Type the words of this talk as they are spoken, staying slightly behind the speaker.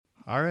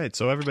All right,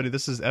 so everybody,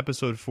 this is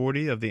episode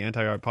 40 of the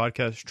Anti-Art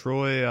Podcast.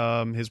 Troy,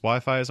 his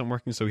Wi-Fi isn't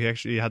working, so he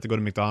actually had to go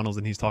to McDonald's,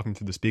 and he's talking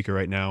through the speaker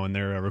right now, and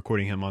they're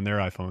recording him on their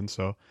iPhone.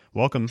 So,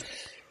 welcome.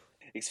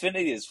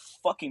 Xfinity is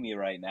fucking me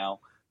right now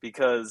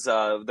because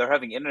they're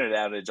having internet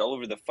outage all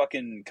over the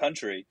fucking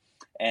country,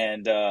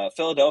 and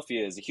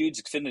Philadelphia is a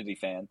huge Xfinity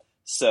fan.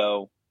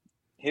 So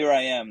here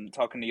I am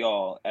talking to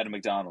y'all at a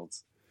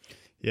McDonald's.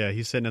 Yeah,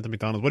 he's sitting at the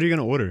McDonald's. What are you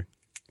going to order?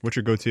 What's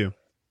your go-to?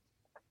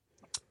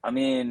 I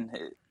mean,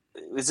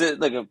 is it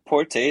like a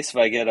poor taste if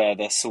I get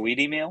the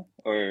sweetie meal?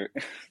 Or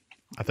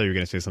I thought you were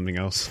going to say something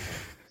else.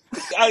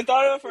 I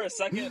thought of it for a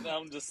second, and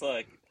I'm just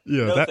like,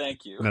 yeah, no,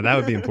 thank you. No, that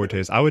would be in poor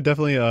taste. I would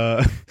definitely,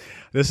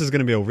 this is going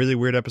to be a really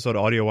weird episode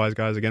audio-wise,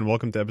 guys. Again,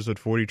 welcome to episode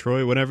 40.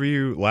 Troy, whenever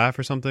you laugh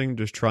or something,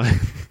 just try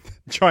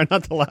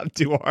not to laugh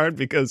too hard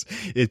because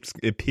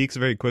it peaks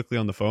very quickly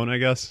on the phone, I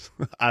guess.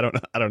 I don't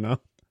know.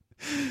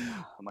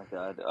 Oh my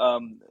God.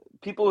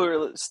 People who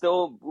are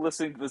still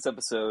listening to this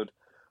episode,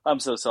 I'm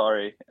so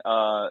sorry.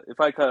 If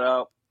I cut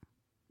out,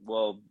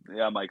 well,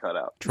 yeah, I might cut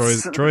out.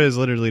 Troy is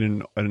literally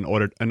in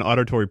an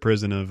auditory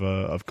prison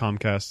of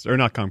Comcast, or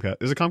not Comcast.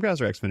 Is it Comcast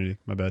or Xfinity?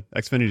 My bad.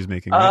 Xfinity's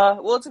making,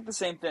 right? Well, it's like the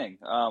same thing.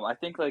 I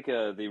think like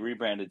they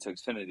rebranded to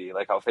Xfinity,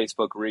 like how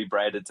Facebook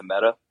rebranded to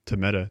Meta. To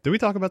Meta. Did we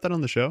talk about that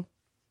on the show?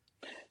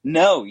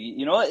 No,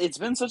 you know what? It's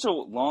been such a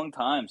long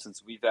time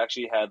since we've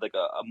actually had like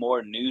a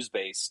more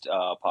news-based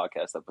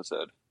podcast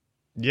episode.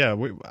 Yeah,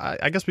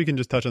 I guess we can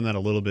just touch on that a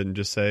little bit and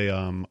just say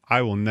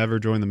I will never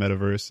join the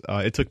metaverse.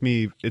 It took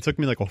me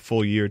like a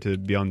full year to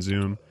be on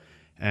Zoom,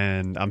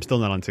 and I'm still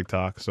not on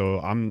TikTok.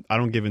 So I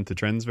don't give into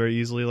trends very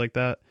easily like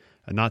that.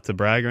 Not to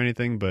brag or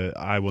anything, but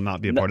I will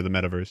not be a part of the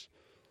metaverse.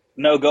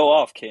 No, go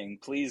off, King.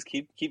 Please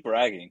keep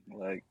bragging.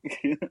 Like,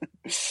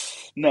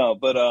 no,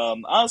 but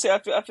honestly, I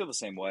feel the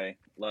same way.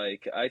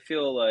 Like, I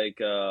feel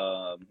like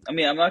I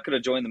mean, I'm not gonna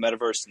join the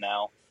metaverse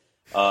now.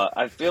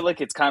 I feel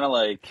like it's kind of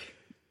like.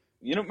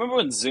 You know, remember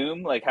when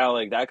Zoom, like how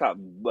like that got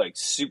like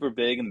super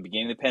big in the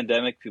beginning of the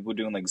pandemic? People were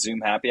doing like Zoom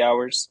happy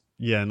hours.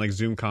 Yeah, and like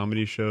Zoom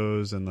comedy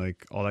shows and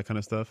like all that kind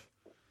of stuff.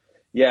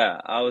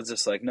 Yeah, I was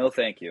just like, no,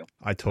 thank you.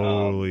 I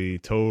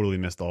totally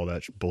missed all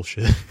that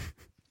bullshit.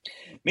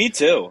 Me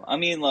too. I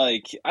mean,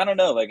 like, I don't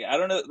know, like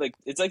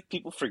it's like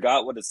people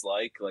forgot what it's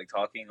like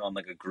talking on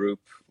like a group,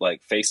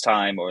 like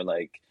FaceTime or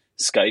like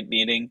Skype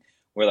meeting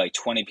where like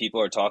 20 people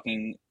are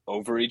talking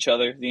over each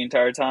other the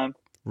entire time.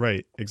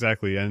 Right,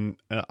 exactly. And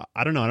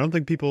I don't know. I don't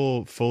think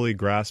people fully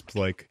grasped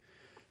like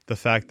the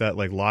fact that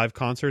like live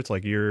concerts,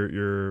 like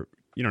you're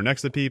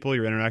next to people,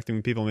 you're interacting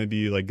with people. Maybe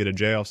you like get a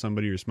J off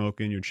somebody, you're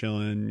smoking, you're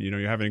chilling,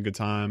 you're having a good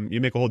time.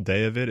 You make a whole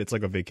day of it. It's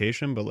like a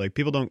vacation. But like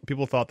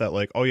people thought that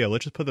like, oh yeah,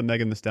 let's just put the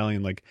Megan Thee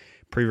Stallion like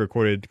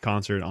pre-recorded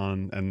concert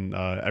on, and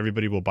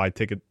everybody will buy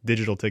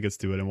digital tickets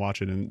to it and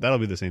watch it, and that'll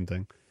be the same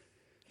thing.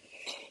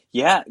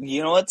 Yeah,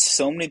 you know what?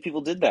 So many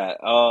people did that.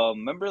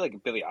 Remember,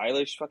 like Billie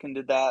Eilish fucking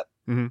did that.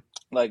 Mm-hmm.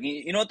 Like,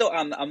 you know what though?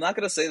 I'm not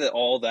gonna say that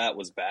all that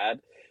was bad,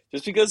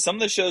 just because some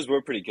of the shows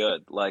were pretty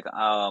good. Like,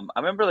 I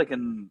remember like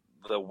in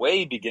the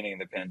way beginning of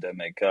the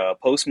pandemic,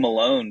 Post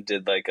Malone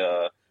did like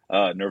a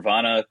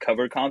Nirvana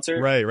cover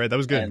concert. Right. That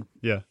was good. And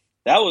yeah,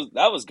 that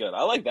was good.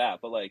 I like that.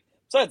 But like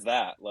besides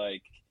that,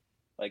 like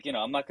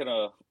I'm not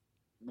gonna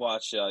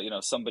watch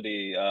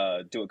somebody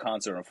do a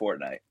concert on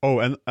Fortnite. Oh,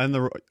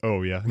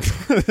 yeah.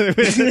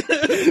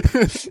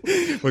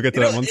 We'll get to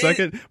that one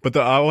second. But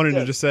I wanted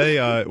to just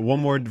say one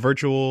more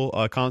virtual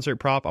concert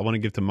prop I want to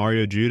give to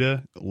Mario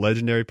Judah.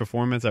 Legendary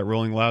performance at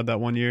Rolling Loud that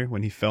one year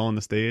when he fell on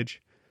the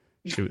stage.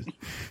 He fell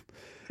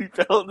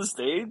on the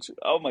stage?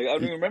 Oh my God, I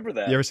don't even remember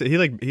that. You ever see he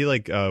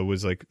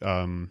was like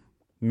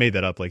made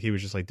that up, like he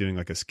was just like doing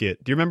like a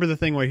skit. Do you remember the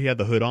thing where he had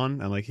the hood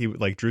on and like he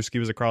like Drewski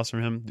was across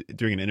from him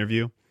doing an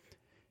interview?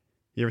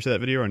 You ever see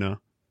that video or no?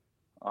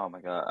 Oh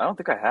my God, I don't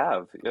think I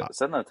have.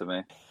 Send that to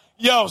me.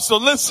 Yo, so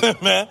listen,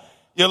 man.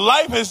 Your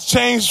life has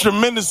changed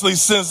tremendously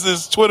since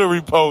this Twitter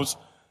repost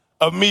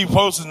of me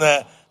posting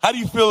that. How do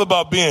you feel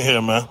about being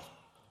here, man?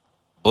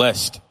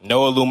 Blessed.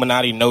 No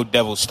Illuminati, no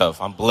devil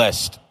stuff. I'm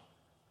blessed.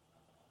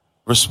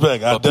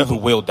 Respect. But people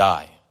will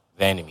die.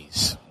 The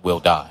enemies will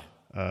die.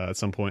 At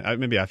some point,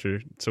 maybe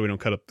after, so we don't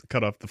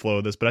cut off the flow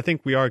of this. But I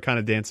think we are kind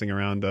of dancing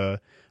around a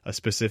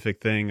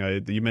specific thing.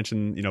 You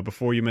mentioned,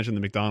 before you mentioned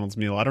the McDonald's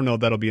meal. I don't know if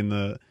that'll be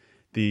in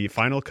the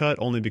final cut,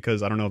 only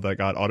because I don't know if that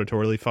got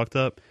auditorily fucked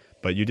up.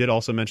 But you did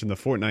also mention the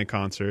Fortnite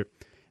concert,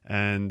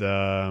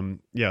 and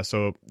yeah.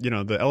 So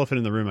the elephant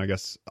in the room, I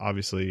guess,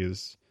 obviously,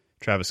 is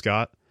Travis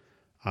Scott.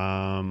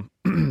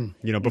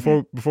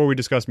 Before we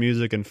discuss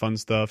music and fun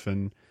stuff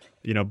and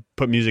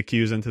put music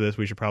cues into this,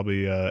 we should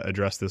probably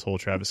address this whole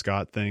Travis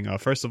Scott thing.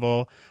 First of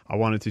all, I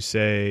wanted to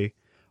say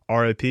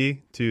RIP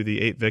to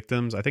the 8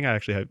 victims. I think I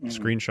actually have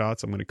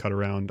screenshots. I'm going to cut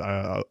around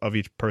of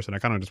each person. I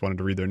kind of just wanted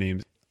to read their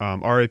names.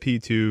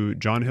 RIP to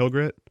John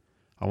Hilgret.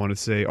 I want to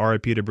say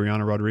RIP to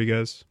Brianna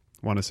Rodriguez.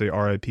 I want to say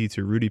RIP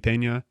to Rudy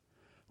Pena.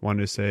 I want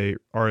to say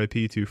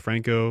RIP to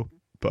Franco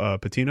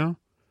Patino,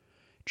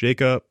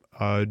 Jacob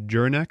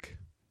Jurnek,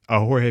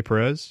 Jorge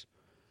Perez,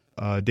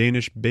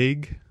 Danish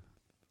Big,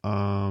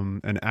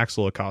 and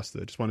Axel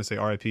Acosta. Just want to say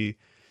RIP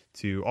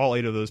to all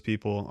 8 of those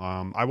people.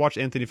 I watched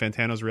Anthony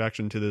Fantano's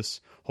reaction to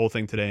this whole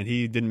thing today, and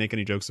he didn't make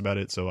any jokes about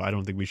it, so I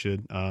don't think we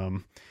should.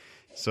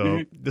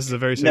 So this is a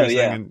very serious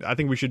thing, and I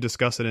think we should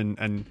discuss it.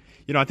 And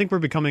I think we're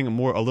becoming a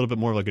little bit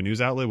more like a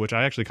news outlet, which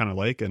I actually kind of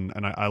like, and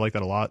I like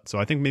that a lot. So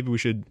I think maybe we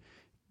should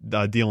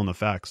deal in the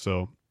facts.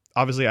 So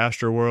obviously,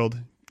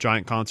 Astroworld,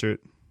 giant concert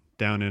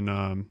down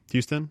in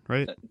Houston,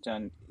 right?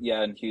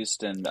 In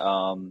Houston,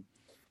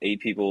 8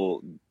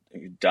 people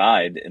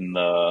died in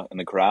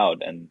the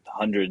crowd, and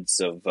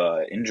hundreds of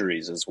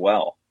injuries as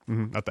well.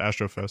 At the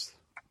Astrofest.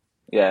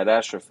 Yeah, at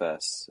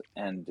Astrofest,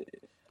 and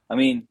I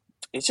mean,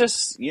 it's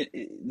just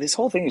this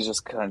whole thing is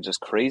just kind of just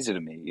crazy to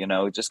me,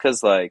 just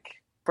because, like,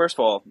 first of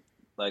all,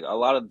 like, a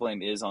lot of the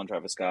blame is on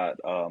Travis Scott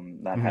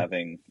not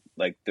having,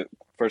 like,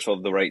 first of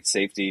all, the right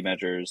safety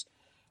measures,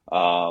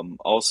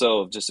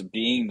 also just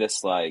being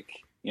this, like,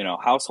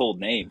 household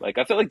name. Like,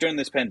 I feel like during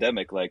this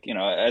pandemic, like,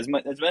 as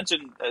many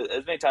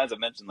times I've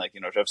mentioned, like,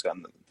 Travis Scott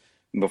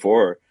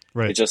before,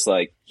 right. It's just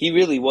like he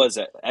really was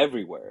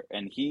everywhere,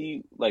 and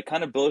he, like,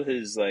 kind of built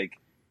his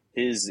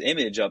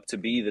image up to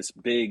be this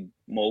big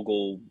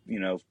mogul,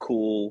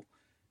 cool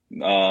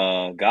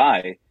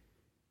guy.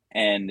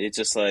 And it's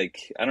just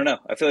like, I don't know.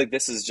 I feel like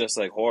this is just,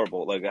 like,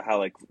 horrible. Like, how,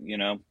 like,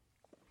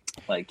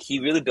 like, he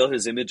really built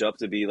his image up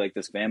to be, like,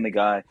 this family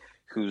guy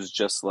who's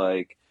just,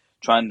 like,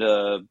 trying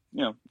to,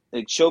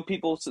 like, show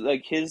people,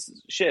 like,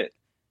 his shit.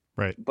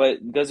 Right.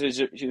 But because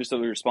he was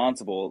so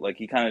irresponsible, like,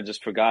 he kind of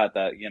just forgot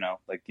that,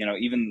 like,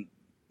 even,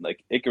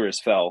 like, Icarus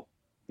fell.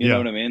 You know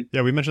what I mean?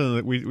 Yeah, we mentioned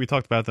that we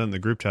talked about that in the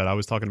group chat. I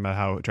was talking about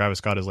how Travis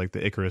Scott is, like,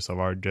 the Icarus of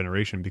our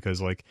generation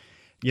because, like,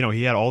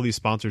 he had all these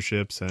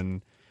sponsorships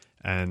and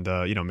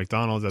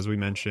McDonald's, as we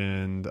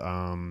mentioned,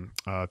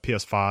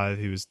 PS5,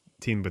 he was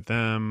teamed with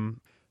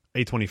them,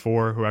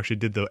 A24, who actually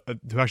did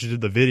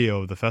the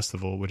video of the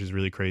festival, which is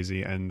really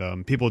crazy.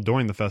 And people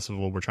during the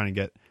festival were trying to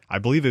get, I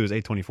believe it was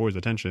A24's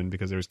attention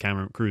because there was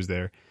camera crews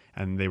there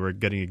and they were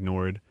getting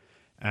ignored.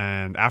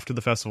 And after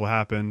the festival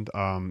happened,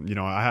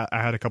 I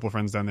had a couple of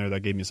friends down there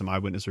that gave me some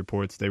eyewitness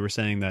reports. They were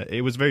saying that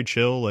it was very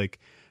chill, like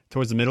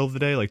towards the middle of the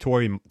day, like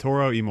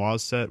Toro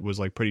Imoa's set was,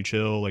 like, pretty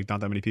chill, like not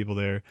that many people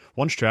there.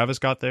 Once Travis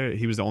got there,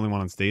 he was the only one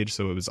on stage,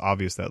 so it was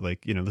obvious that,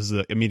 like, this is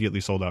an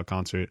immediately sold out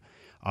concert,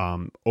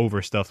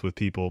 overstuffed with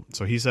people.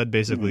 So he said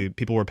basically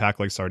people were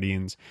packed like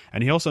sardines,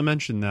 and he also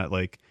mentioned that,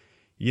 like,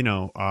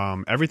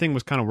 everything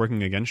was kind of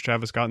working against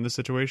Travis Scott in this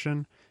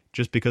situation,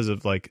 just because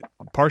of, like,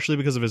 partially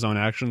because of his own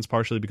actions,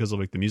 partially because of,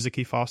 like, the music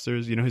he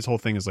fosters. His whole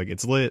thing is, like,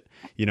 it's lit,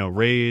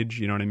 rage,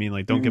 you know what I mean?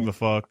 Like, don't give a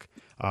fuck.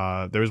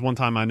 There was one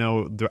time I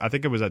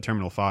think it was at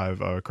Terminal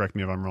 5, correct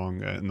me if I'm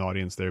wrong in the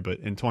audience there, but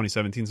in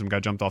 2017, some guy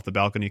jumped off the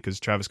balcony because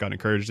Travis Scott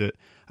encouraged it,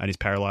 and he's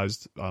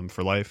paralyzed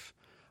for life.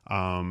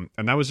 And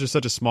that was just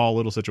such a small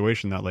little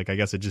situation that, like, I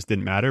guess it just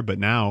didn't matter. But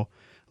now,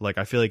 like,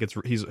 I feel like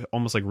he's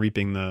almost like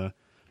reaping the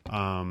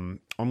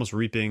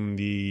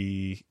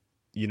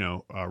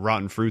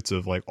rotten fruits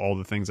of, like, all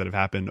the things that have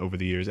happened over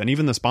the years. And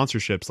even the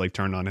sponsorships, like,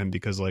 turned on him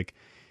because, like,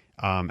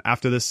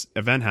 after this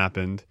event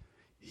happened,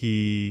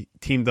 he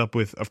teamed up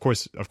with, of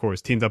course,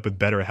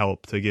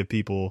 BetterHelp to give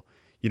people,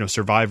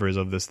 survivors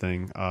of this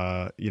thing,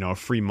 a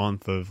free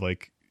month of,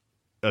 like,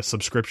 a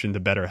subscription to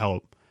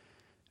BetterHelp.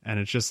 And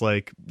it's just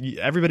like,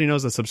 everybody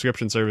knows that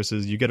subscription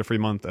services, you get a free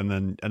month and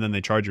then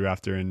they charge you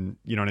after, and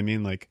you know what I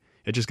mean? Like,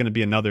 it's just going to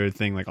be another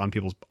thing, like, on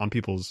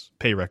people's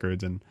pay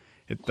records, and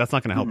that's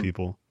not going to help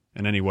people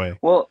in any way.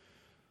 Well,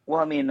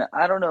 I mean,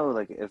 I don't know,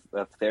 like,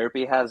 if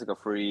therapy has, like,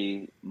 a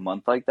free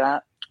month like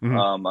that.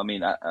 I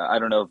mean, I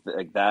don't know if,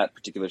 like, that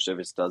particular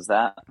service does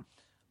that,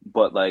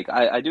 but, like,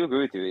 I do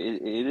agree with you.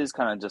 It is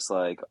kind of just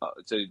like,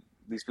 so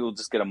these people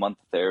just get a month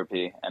of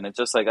therapy, and it's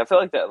just like, I feel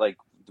like that, like,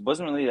 it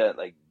wasn't really that,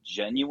 like,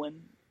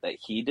 genuine that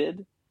he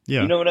did.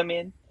 Yeah. You know what I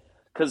mean?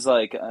 Because,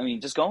 like, I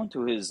mean, just going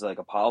to his, like,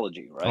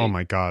 apology, right? Oh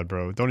my God,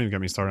 bro. Don't even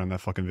get me started on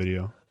that fucking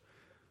video.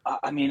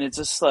 I mean, it's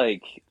just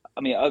like, I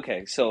mean,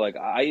 okay, so, like,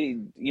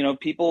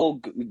 people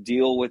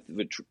deal with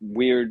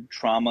weird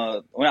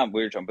trauma, well, not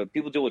weird trauma, but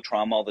people deal with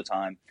trauma all the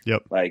time.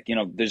 Yep. Like,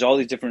 there's all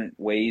these different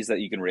ways that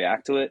you can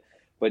react to it,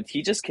 but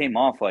he just came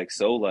off, like,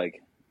 so,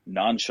 like,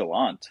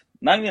 nonchalant.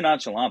 Not even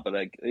nonchalant, but,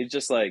 like, it's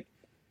just, like,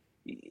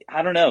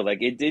 I don't know,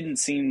 like, it didn't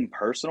seem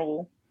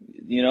personal,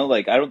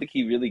 like, I don't think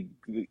he really,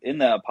 in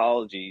the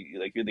apology,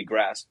 like, really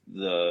grasped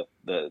the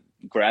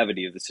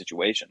gravity of the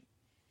situation.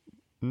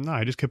 No,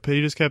 he just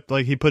kept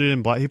like, he put it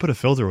in black. He put a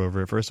filter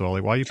over it. First of all,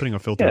 like, why are you putting a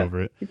filter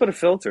over it? He put a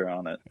filter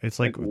on it. It's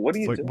like what are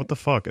you doing? What the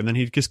fuck? And then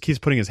he just keeps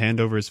putting his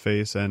hand over his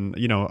face. And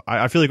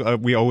I feel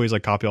like we always,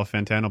 like, copy off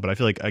Fantano, but I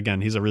feel like,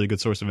 again, he's a really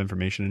good source of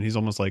information, and he's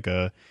almost like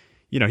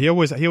he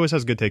always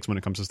has good takes when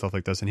it comes to stuff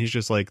like this. And he's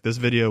just like, this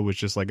video was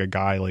just like a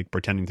guy, like,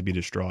 pretending to be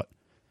distraught.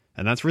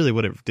 And that's really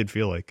what it did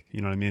feel like.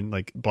 You know what I mean?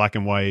 Like, black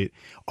and white.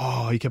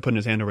 Oh, he kept putting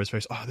his hand over his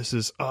face. This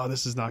is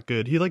not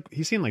good.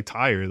 He seemed, like,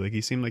 tired. Like,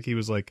 he seemed like he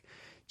was, like,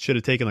 should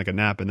have taken, like, a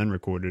nap and then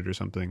recorded or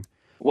something.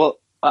 Well,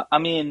 I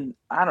mean,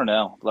 I don't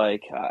know.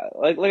 Like I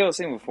was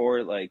saying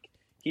before, like,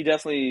 he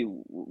definitely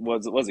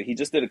was it? He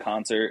just did a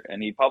concert,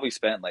 and he probably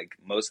spent like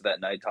most of that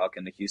night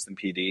talking to Houston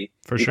PD.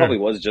 For He sure. probably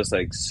was just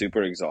like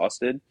super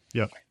exhausted.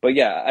 Yeah. But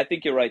yeah, I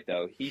think you're right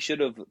though. He should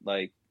have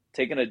like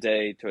taken a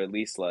day to at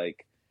least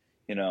like,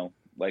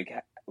 like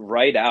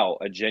write out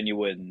a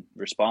genuine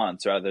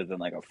response rather than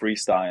like a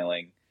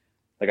freestyling,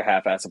 like a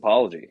half-ass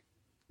apology.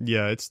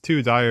 Yeah, it's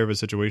too dire of a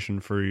situation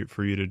for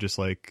you to just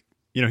like,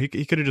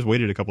 he could have just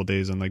waited a couple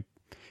days, and like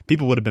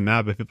people would have been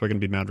mad, but people are going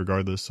to be mad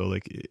regardless. So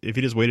like if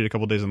he just waited a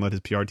couple days and let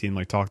his PR team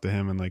like talk to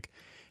him and like,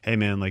 hey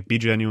man, like be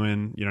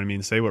genuine, you know what I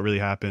mean? Say what really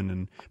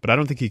happened. But I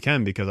don't think he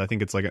can, because I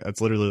think it's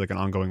literally like an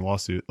ongoing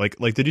lawsuit. Like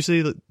did you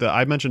see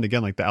I mentioned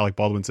again like the Alec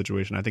Baldwin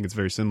situation? I think it's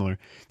very similar.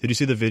 Did you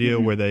see the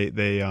video where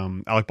they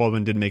Alec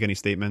Baldwin didn't make any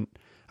statement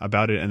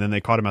about it, and then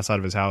they caught him outside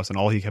of his house, and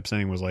all he kept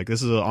saying was like,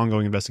 this is an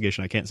ongoing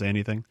investigation, I can't say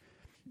anything.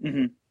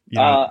 Mm-hmm. You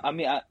know? I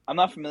mean, I'm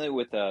not familiar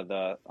with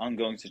the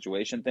ongoing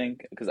situation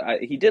thing, because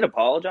he did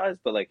apologize,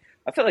 but like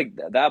I feel like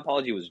that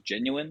apology was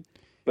genuine.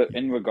 But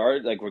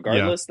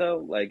regardless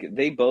though, like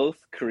they both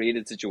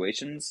created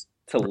situations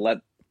to let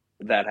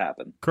that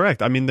happen.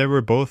 Correct. I mean, they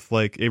were both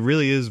like, it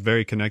really is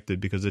very connected,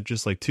 because it's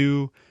just like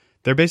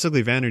they're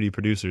basically vanity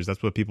producers.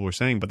 That's what people were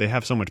saying, but they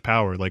have so much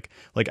power. Like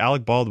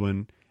Alec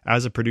Baldwin,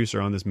 as a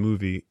producer on this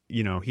movie,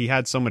 he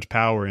had so much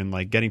power in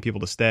like getting people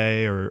to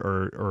stay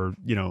or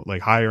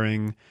like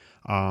hiring,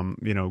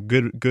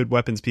 good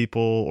weapons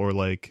people, or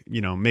like,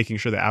 making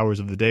sure the hours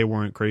of the day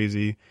weren't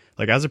crazy.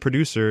 Like as a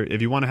producer,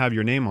 if you want to have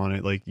your name on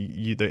it, like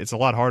it's a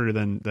lot harder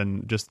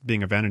than just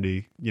being a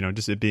vanity,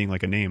 just it being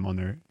like a name on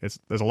there.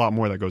 There's a lot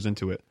more that goes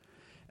into it.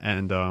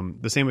 And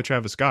the same with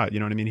Travis Scott, you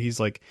know what I mean? He's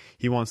like,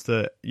 he wants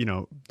to,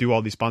 do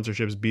all these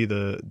sponsorships, be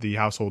the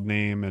household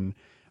name,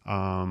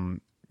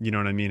 and you know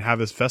what I mean, have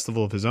this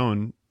festival of his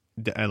own,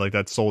 like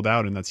that's sold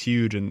out and that's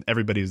huge and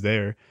everybody's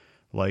there.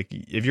 Like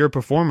if you're a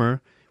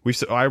performer, I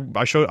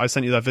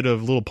sent you that video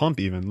of Lil Pump.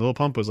 Even Lil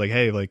Pump was like,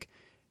 hey, like,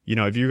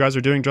 if you guys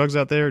are doing drugs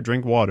out there,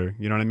 drink water.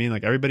 You know what I mean?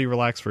 Like everybody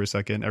relax for a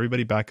second,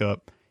 everybody back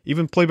up.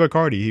 Even Playboi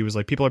Carti, he was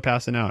like, people are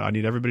passing out, I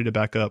need everybody to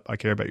back up, I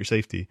care about your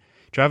safety.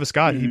 Travis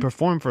Scott, he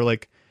performed for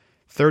like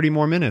 30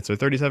 more minutes or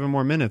 37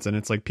 more minutes, and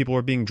it's like people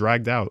are being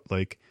dragged out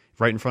like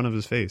right in front of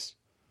his face.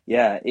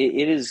 Yeah,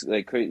 it is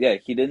like crazy. Yeah,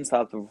 he didn't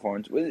stop the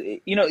performance.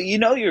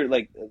 You're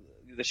like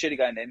the shitty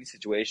guy in any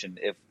situation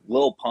if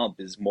Lil Pump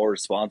is more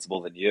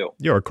responsible than you.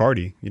 Yeah, or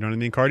Cardi. You know what I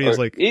mean? Cardi is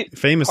like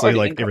famously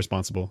like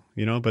irresponsible,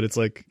 but it's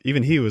like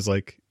even he was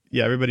like,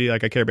 yeah, everybody,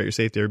 like, I care about your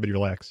safety, everybody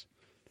relax.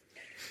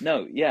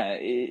 No, yeah,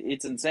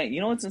 it's insane.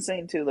 You know what's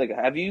insane too? Like,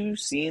 have you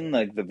seen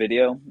like the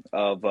video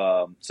of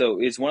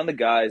so it's one of the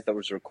guys that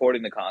was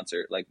recording the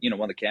concert, like,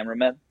 one of the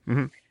cameramen.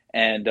 Mm-hmm.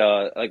 And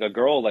like a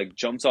girl like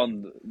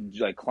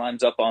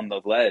climbs up on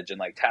the ledge and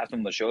like taps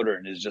him on the shoulder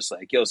and is just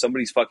like, yo,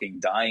 somebody's fucking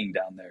dying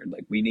down there.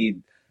 Like we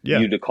need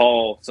you to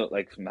call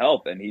some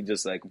help. And he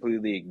just like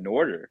completely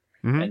ignored her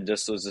and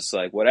just was just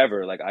like,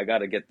 whatever, like I got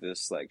to get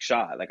this like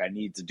shot. Like I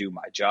need to do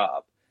my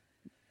job.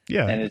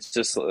 Yeah. And it's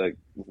just like,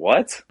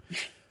 what?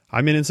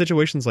 I mean, in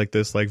situations like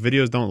this, like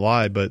videos don't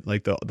lie, but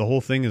like the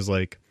whole thing is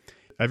like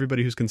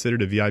everybody who's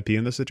considered a VIP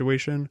in this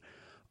situation,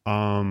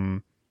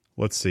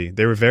 let's see,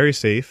 they were very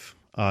safe.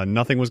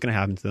 Nothing was going to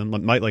happen to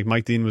them.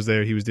 Mike Dean was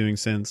there. He was doing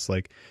synths.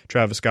 Like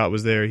Travis Scott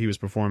was there. He was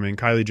performing.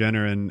 Kylie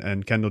Jenner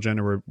and Kendall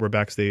Jenner were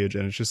backstage.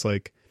 And it's just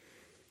like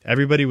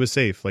everybody was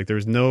safe. Like there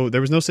was no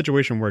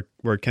situation where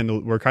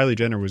Kylie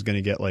Jenner was going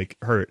to get like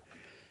hurt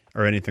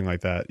or anything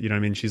like that. You know what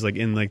I mean? She's like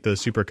in like the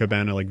Super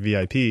Cabana, like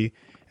VIP.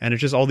 And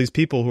it's just all these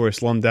people who are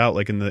slummed out,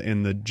 like in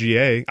the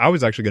GA. I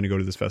was actually going to go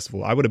to this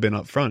festival. I would have been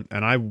up front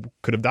and I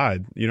could have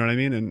died. You know what I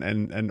mean?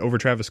 And over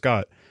Travis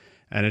Scott.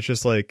 And it's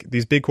just like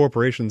these big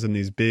corporations and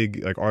these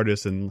big like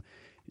artists and,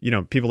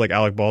 people like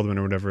Alec Baldwin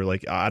or whatever.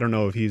 Like, I don't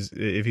know if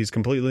he's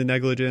completely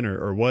negligent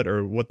or what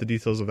the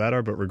details of that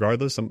are. But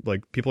regardless,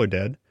 like people are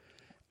dead.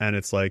 And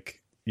it's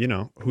like,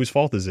 whose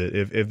fault is it?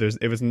 If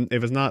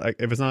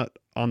it's not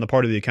on the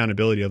part of the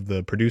accountability of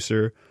the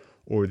producer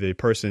or the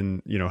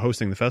person,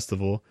 hosting the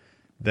festival,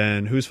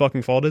 then whose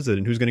fucking fault is it?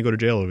 And who's going to go to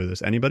jail over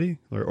this? Anybody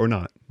or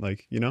not?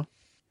 Like,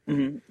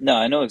 Mm-hmm. No,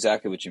 I know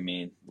exactly what you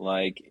mean.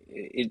 Like,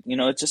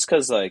 it's just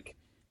because like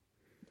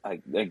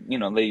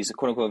these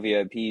quote unquote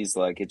VIPs,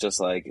 like it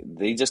just like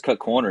they just cut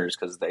corners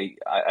because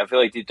I feel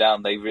like deep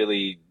down they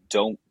really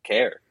don't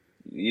care.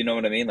 You know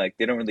what I mean? Like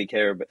they don't really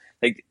care, but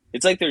like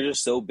it's like they're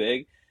just so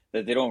big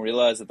that they don't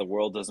realize that the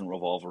world doesn't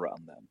revolve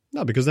around them.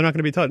 No, because they're not going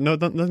to be taught. No,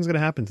 nothing's going to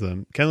happen to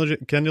them.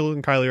 Kendall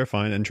and Kylie are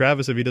fine, and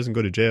Travis, if he doesn't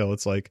go to jail,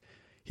 it's like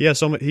he has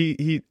so much.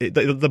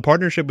 The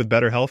partnership with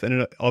Better Health in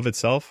and of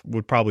itself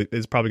is probably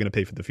going to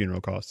pay for the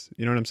funeral costs.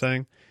 You know what I'm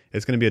saying?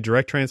 It's going to be a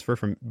direct transfer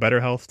from Better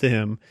Health to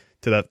him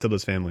to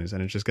those families,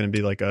 and it's just going to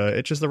be like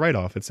it's just a write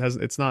off. It's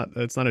not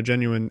a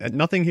genuine.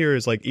 Nothing here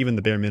is like even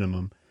the bare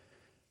minimum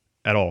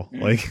at all.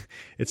 Like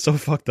it's so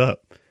fucked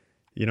up.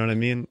 You know what I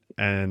mean?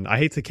 And I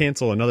hate to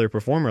cancel another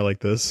performer like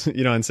this,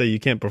 and say you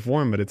can't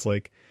perform, but it's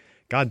like,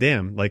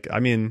 goddamn, like I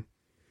mean.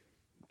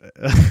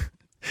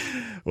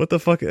 What the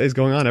fuck is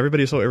going on?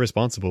 Everybody's so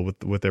irresponsible with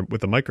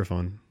the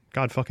microphone.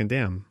 God fucking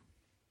damn.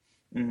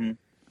 Mm-hmm.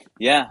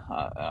 Yeah,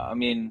 I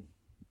mean,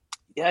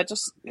 yeah, it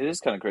is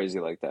kind of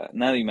crazy like that.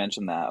 Now that you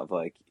mentioned that, of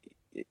like,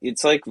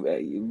 it's like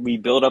we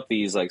build up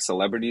these like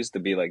celebrities to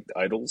be like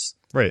idols,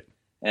 Right.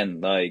 and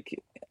like,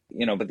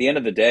 but at the end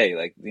of the day,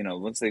 like,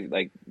 once they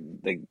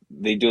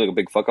do like a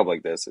big fuck up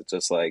like this, it's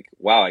just like,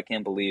 wow, I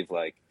can't believe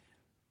like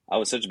I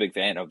was such a big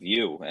fan of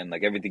you and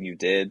like everything you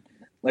did.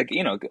 Like,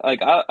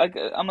 like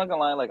I'm not gonna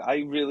lie, like I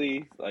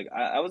really like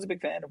I was a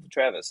big fan of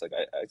Travis. Like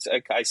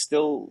I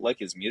still like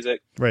his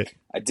music. Right.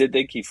 I did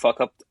think he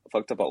fucked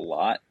up a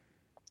lot.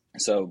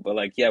 So, but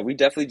like, yeah, we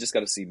definitely just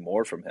got to see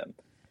more from him.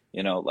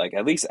 Like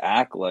at least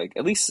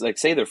like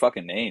say their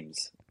fucking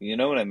names. You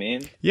know what I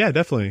mean? Yeah,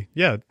 definitely.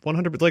 Yeah,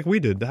 100. Like we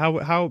did.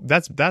 How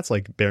that's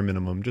like bare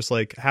minimum. Just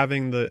like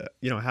having the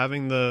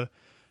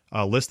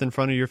list in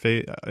front of your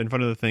face, in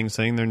front of the thing,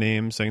 saying their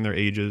names, saying their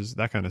ages,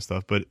 that kind of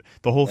stuff. But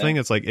the whole thing,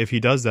 it's like if he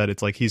does that,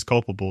 it's like he's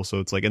culpable. So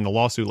it's like in the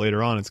lawsuit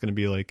later on, it's going to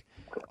be like,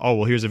 oh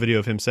well, here's a video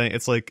of him saying.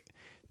 It's like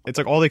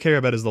all they care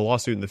about is the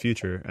lawsuit in the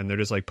future, and they're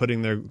just like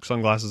putting their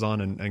sunglasses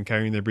on and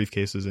carrying their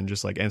briefcases and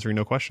just like answering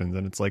no questions.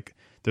 And it's like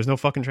there's no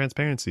fucking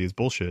transparency. It's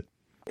bullshit.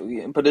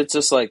 But it's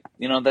just like,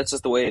 that's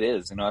just the way it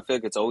is. I feel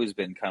like it's always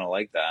been kind of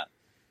like that.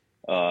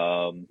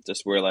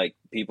 Just where like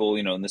people,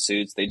 in the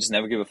suits, they just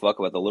never give a fuck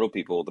about the little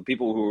people, the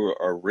people who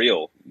are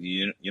real.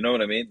 You know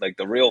what I mean? Like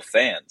the real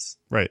fans.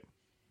 Right.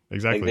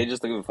 Exactly. Like they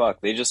just don't give a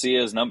fuck. They just see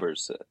it as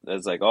numbers.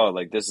 It's like, oh,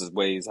 like this is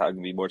ways how I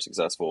can be more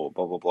successful.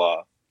 Blah blah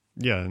blah.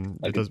 Yeah, and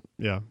it does.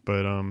 Yeah,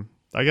 but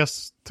I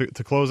guess to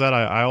close that,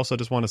 I also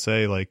just want to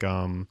say like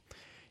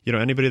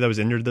anybody that was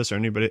injured in this, or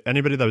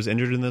anybody that was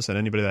injured in this, and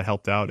anybody that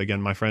helped out.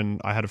 Again,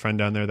 I had a friend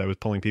down there that was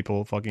pulling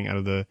people fucking out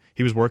of the.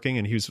 He was working,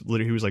 and he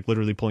was like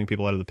literally pulling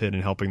people out of the pit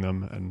and helping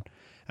them,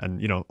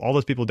 and all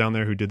those people down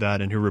there who did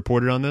that and who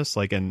reported on this,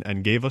 like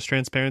and gave us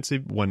transparency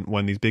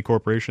when these big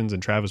corporations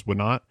and Travis would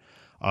not.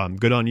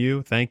 Good on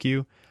you, thank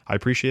you, I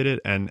appreciate it,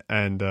 and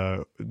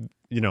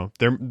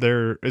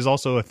there is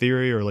also a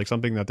theory or like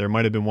something that there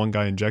might have been one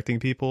guy injecting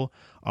people.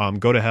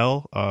 Go to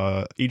hell,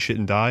 eat shit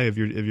and die. If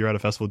you're at a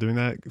festival doing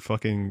that,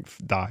 fucking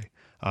die.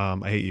 I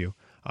hate you.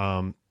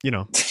 Fuck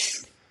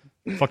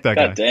that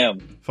guy. God damn.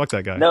 Fuck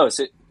that guy. No,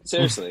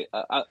 seriously.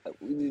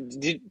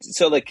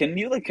 So like, can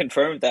you like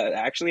confirm that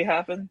actually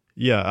happened?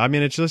 Yeah, I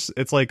mean,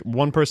 it's like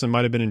one person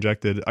might have been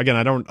injected. Again,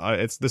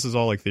 this is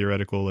all like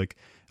theoretical. Like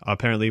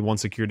apparently one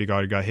security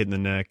guard got hit in the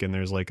neck, and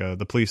there's like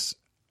the police.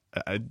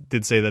 I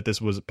did say that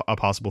this was a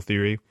possible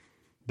theory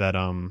that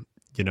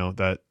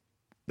that,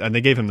 and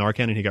they gave him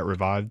Narcan and he got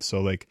revived.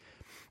 So like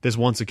this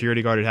one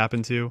security guard it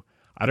happened to.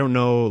 I don't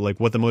know like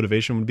what the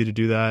motivation would be to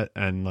do that,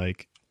 and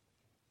like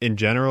in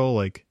general,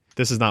 like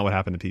this is not what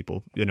happened to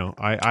people.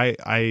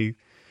 I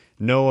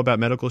know about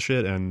medical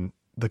shit, and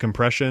the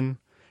compression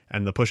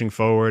and the pushing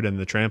forward and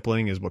the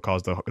trampling is what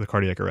caused the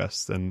cardiac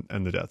arrests and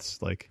the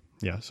deaths. Like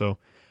yeah, so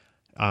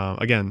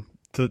again,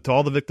 to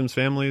all the victims'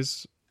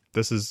 families.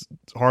 This is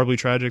horribly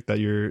tragic that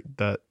your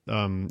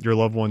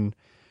loved one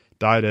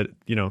died at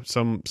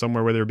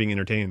somewhere where they were being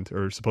entertained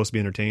or supposed to be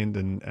entertained,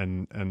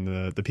 and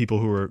the people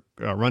who were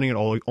running it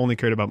only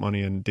cared about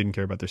money and didn't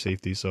care about their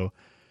safety. So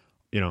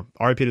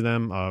RIP to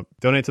them.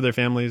 Donate to their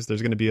families.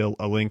 There's going to be a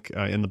link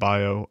in the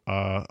bio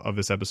of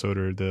this episode,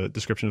 or the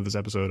description of this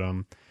episode,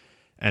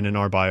 and in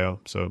our bio.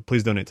 So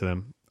please donate to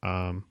them.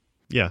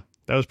 Yeah,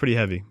 that was pretty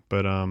heavy,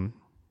 but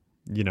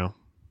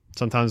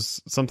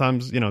Sometimes,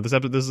 this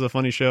is a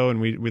funny show, and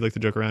we like to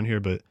joke around here,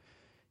 but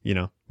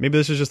maybe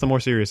this is just a more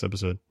serious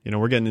episode.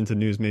 We're getting into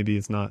news. Maybe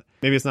it's not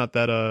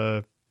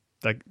that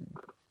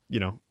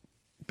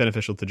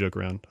beneficial to joke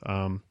around.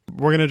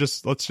 We're gonna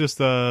let's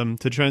to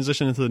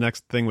transition into the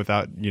next thing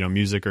without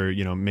music or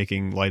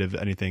making light of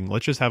anything.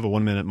 Let's just have a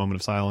 1 minute moment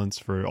of silence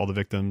for all the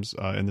victims.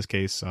 In this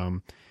case,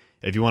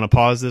 if you want to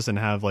pause this and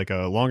have like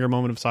a longer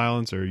moment of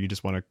silence, or you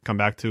just want to come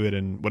back to it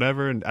and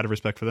whatever, and out of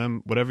respect for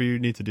them, whatever you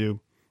need to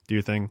do. Do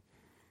your thing.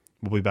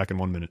 We'll be back in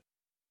 1 minute.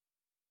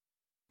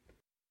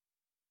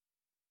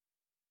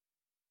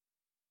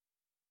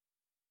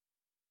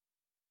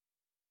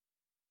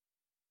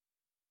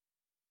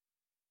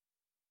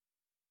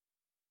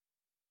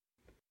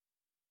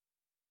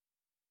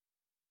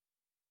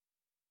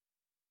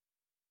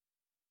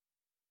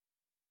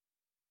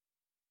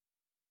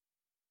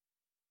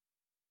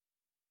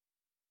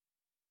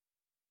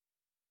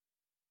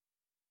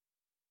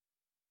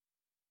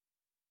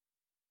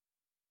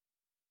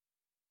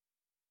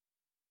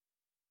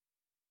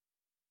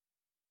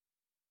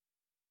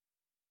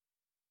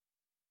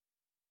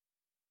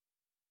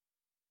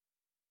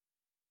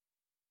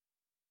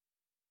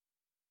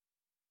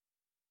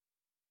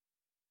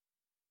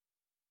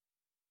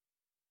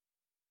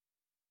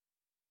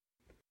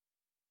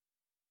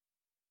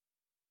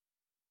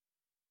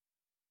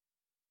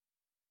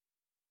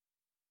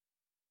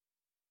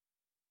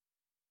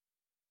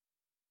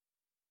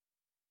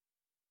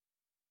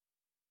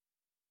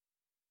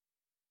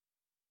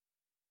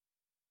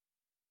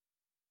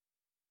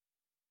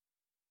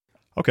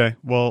 Okay,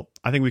 well,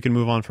 I think we can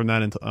move on from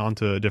that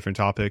onto a different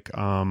topic.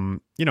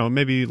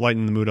 Maybe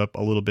lighten the mood up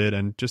a little bit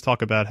and just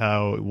talk about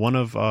how one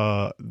of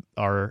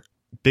our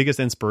biggest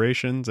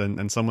inspirations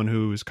and someone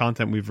whose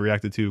content we've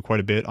reacted to quite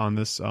a bit on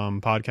this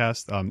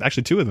podcast.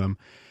 Actually, two of them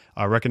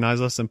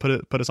recognize us and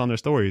put us on their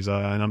stories.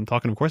 And I'm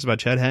talking, of course, about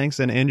Chet Hanks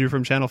and Andrew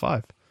from Channel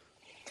 5.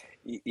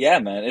 Yeah,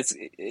 man,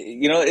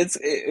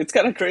 it's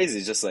kind of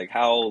crazy, just like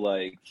how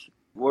like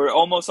we're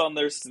almost on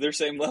their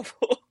same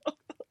level,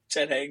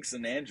 Chet Hanks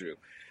and Andrew.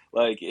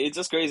 Like it's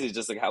just crazy,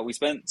 just like how we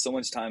spent so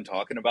much time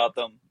talking about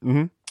them.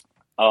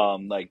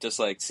 Mm-hmm. Like just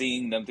like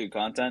seeing them through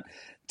content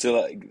to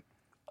like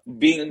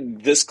being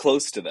this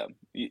close to them.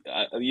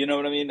 You know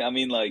what I mean? I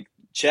mean, like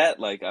Chet,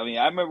 like I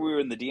remember we were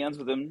in the DMs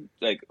with him,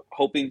 like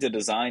hoping to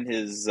design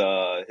his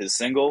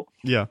single.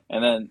 Yeah.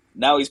 And then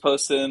now he's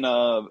posting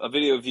a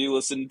video of you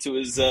listening to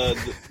his the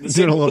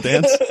doing a little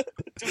dance.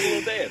 Doing a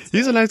little dance.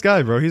 He's a nice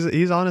guy, bro.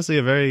 He's honestly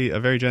a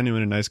very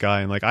genuine and nice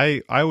guy. And like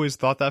I always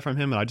thought that from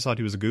him, and I just thought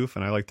he was a goof,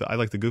 and I like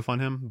to goof on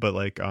him. But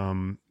like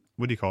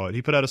what do you call it?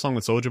 He put out a song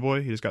with Soulja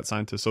Boy. He just got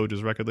signed to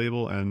Soulja's record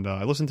label, and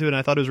I listened to it and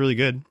I thought it was really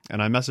good.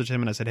 And I messaged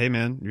him and I said, "Hey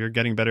man, you're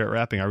getting better at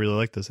rapping. I really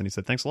like this." And he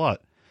said, "Thanks a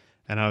lot."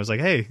 And I was like,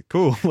 "Hey,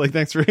 cool. Like,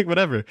 thanks for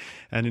whatever."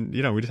 And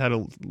you know, we just had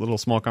a little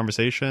small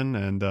conversation.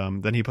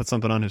 And then he put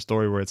something on his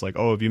story where it's like,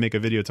 "Oh, if you make a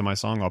video to my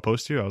song, I'll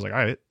post you." I was like, "All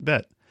right,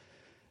 bet."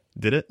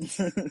 Did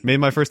it? Made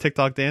my first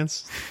TikTok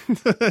dance.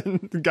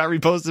 Got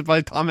reposted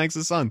by Tom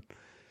Hanks' son.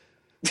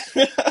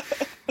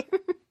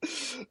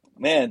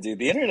 Man, dude,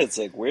 the internet's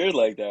like weird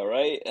like that,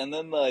 right? And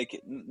then like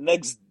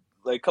next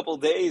like couple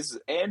days,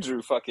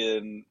 Andrew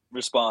fucking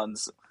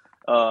responds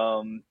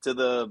to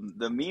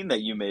the meme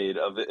that you made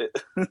of it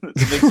to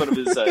make fun of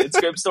his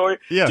Instagram story.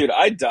 Yeah, dude,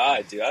 I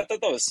died, dude. I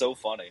thought that was so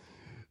funny.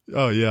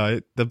 Oh yeah,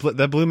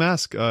 that blue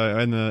mask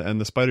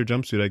and the spider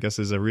jumpsuit, I guess,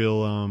 is a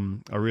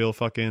real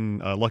fucking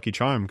lucky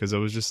charm, because it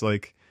was just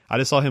like I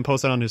just saw him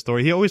post that on his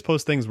story. He always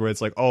posts things where it's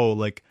like, oh,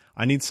 like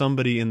I need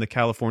somebody in the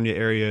California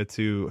area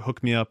to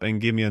hook me up and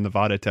give me a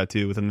Nevada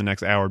tattoo within the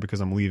next hour because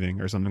I'm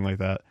leaving or something like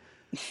that.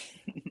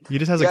 He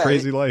just has a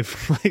crazy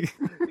life. Like,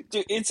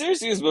 dude, it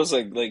seriously is most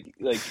like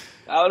I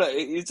don't know.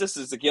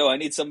 It's like, yo, I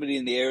need somebody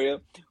in the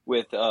area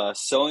with a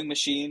sewing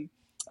machine,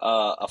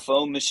 a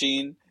foam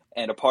machine,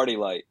 and a party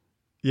light.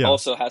 Yeah.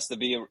 Also has to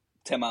be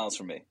 10 miles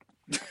from me.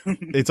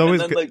 It's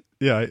always like,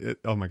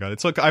 oh my god,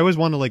 it's like I always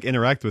want to like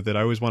interact with it.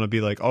 I always want to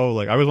be like, oh,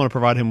 like I always want to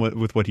provide him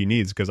with what he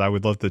needs, because I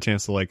would love the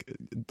chance to like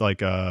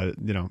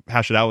you know,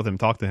 hash it out with him,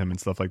 talk to him and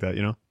stuff like that,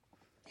 you know.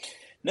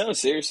 No,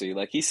 seriously,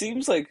 like he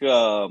seems like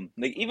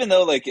even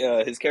though like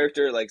his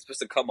character like supposed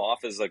to come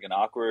off as like an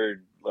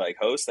awkward like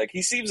host, like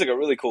he seems like a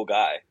really cool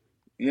guy.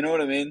 You know what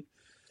I mean?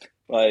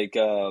 Like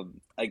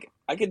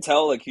I can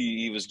tell like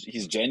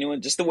he's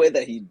genuine. Just the way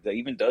that he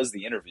even does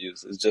the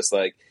interviews is just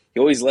like he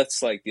always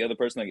lets like the other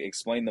person like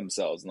explain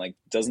themselves and like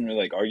doesn't really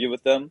like argue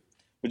with them,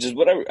 which is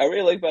what I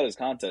really like about his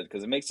content,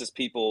 because it makes just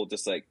people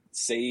just like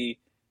say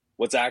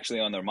what's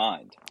actually on their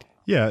mind.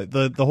 Yeah,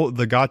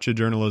 the gotcha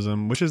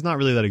journalism, which is not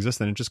really that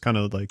existent. It's just kind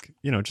of like,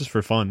 you know, just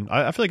for fun.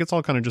 I feel like it's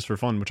all kind of just for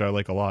fun, which I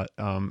like a lot.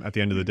 At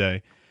the end of the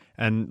day.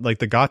 And like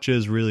the gotcha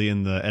is really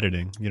in the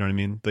editing, you know what I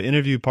mean? The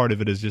interview part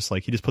of it is just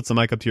like he just puts the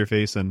mic up to your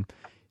face, and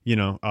you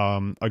know,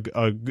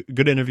 a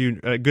good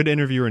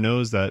interviewer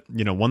knows that,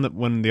 you know,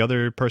 when the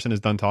other person is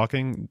done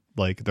talking,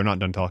 like they're not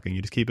done talking.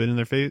 You just keep it in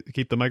their face,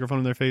 keep the microphone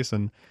in their face,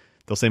 and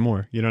they'll say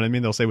more. You know what I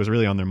mean? They'll say what's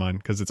really on their mind,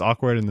 because it's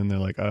awkward, and then they're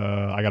like,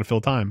 I gotta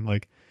fill time.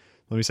 Like,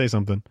 let me say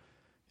something.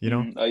 You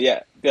know?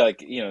 Yeah,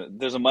 like, you know,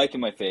 there's a mic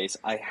in my face.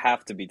 I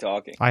have to be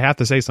talking. I have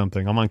to say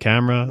something. I'm on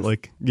camera.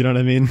 Like, you know what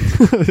I mean?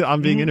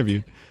 I'm being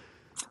interviewed.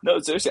 No,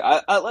 seriously,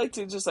 I like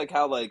to just like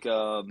how like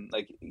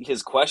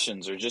his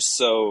questions are just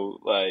so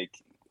like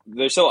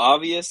they're so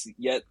obvious,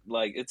 yet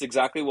like it's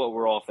exactly what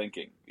we're all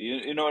thinking.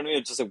 You know what I mean?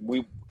 It's just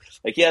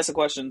like he asks the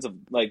questions of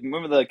like,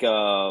 remember like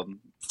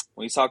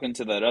when he's talking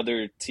to that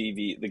other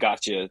the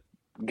gotcha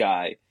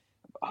guy.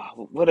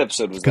 What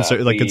episode was that?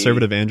 Like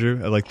conservative Andrew,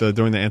 like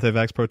during the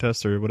anti-vax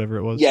protests or whatever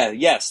it was. Yeah,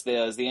 yes, the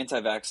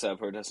anti-vax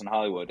protest in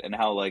Hollywood, and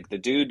how like the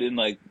dude in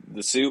like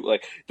the suit,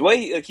 like the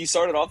way he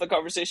started off the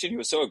conversation, he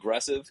was so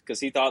aggressive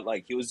because he thought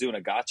like he was doing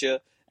a gotcha,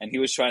 and he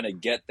was trying to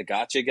get the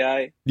gotcha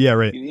guy. Yeah,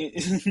 right.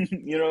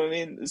 You know what I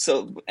mean?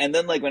 So, and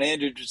then like when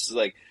Andrew just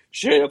like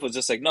straight up was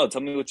just like, "No, tell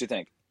me what you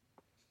think."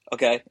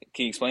 Okay,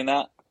 can you explain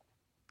that?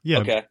 Yeah.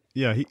 Okay.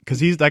 Yeah, because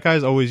that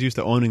guy's always used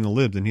to owning the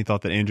libs, and he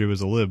thought that Andrew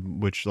was a lib,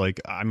 which, like,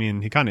 I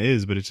mean, he kind of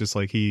is, but it's just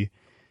like he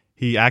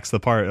acts the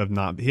part of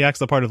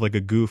like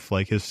a goof.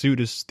 Like his suit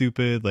is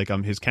stupid, like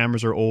his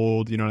cameras are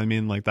old, you know what I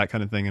mean, like that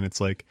kind of thing. And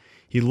it's like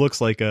he looks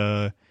like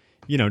a,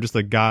 you know, just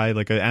a guy,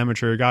 like an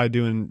amateur guy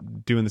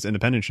doing this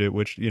independent shit.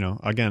 Which, you know,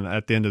 again,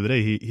 at the end of the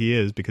day, he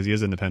is, because he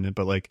is independent.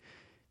 But like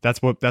that's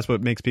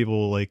what makes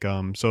people like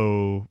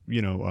so,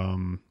 you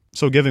know,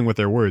 so giving with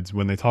their words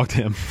when they talk to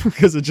him,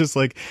 because it's just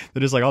like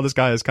they're just like, oh, this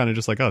guy is kind of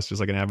just like us, just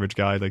like an average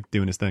guy, like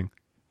doing his thing.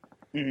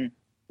 Mm-hmm.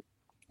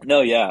 No,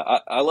 yeah,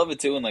 I love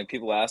it too. And like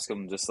people ask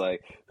him, just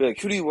like, who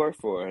do you work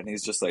for? And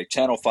he's just like,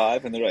 Channel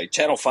 5, and they're like,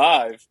 Channel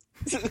 5.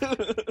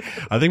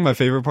 I think my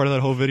favorite part of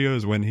that whole video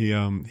is when he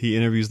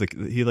interviews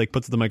he like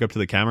puts the mic up to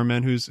the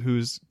cameraman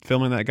who's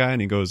filming that guy,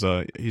 and he goes,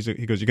 you're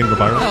gonna go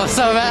viral. Oh,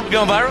 so man, you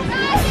going viral?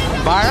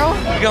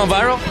 Viral? You going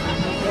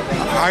viral?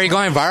 Are you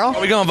going viral?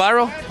 Are we going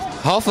viral?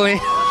 Hopefully.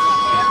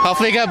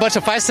 Hopefully, got a bunch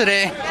of fights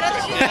today.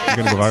 You're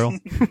gonna go viral.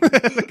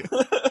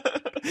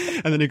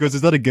 And then he goes,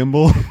 "Is that a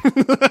gimbal?"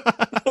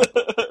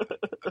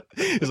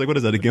 He's like, "What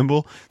is that? A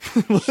gimbal?"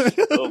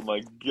 Oh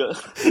my god,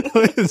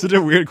 It's such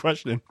a weird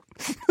question.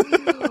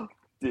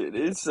 dude!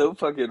 It's so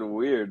fucking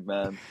weird,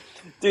 man.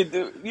 Dude,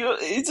 you know,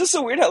 it's just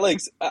so weird how like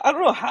I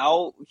don't know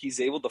how he's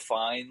able to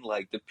find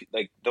like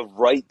the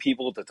right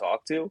people to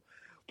talk to,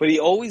 but he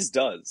always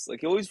does.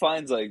 Like he always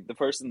finds like the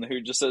person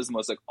who just says the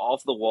most like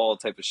off the wall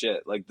type of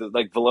shit, like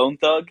the Lone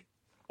Thug.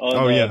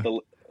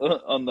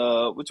 On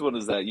the which one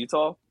is that?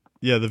 Utah.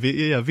 Yeah,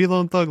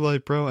 V-Lone Thug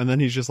Life, bro. And then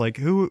he's just like,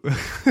 who?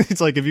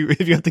 He's like, if you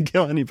had to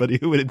kill anybody,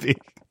 who would it be?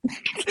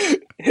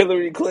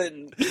 Hillary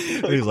Clinton.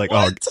 He's like,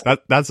 what? oh,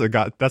 that's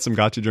some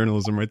gotcha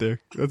journalism right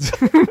there. That's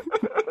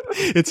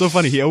it's so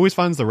funny. He always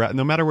finds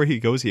no matter where he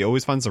goes, he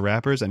always finds the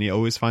rappers, and he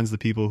always finds the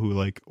people who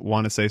like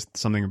want to say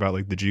something about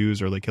like the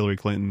Jews or like Hillary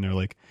Clinton or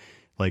like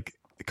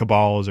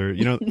cabals or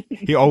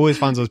he always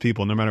finds those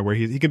people no matter where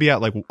he could be at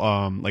like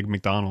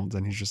McDonald's,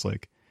 and he's just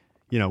like,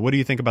 what do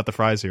you think about the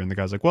fries here? And the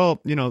guy's like, well,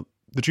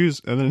 the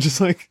Jews, and then it's just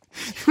like,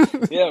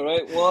 yeah,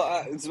 right.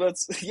 Well,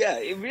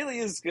 it really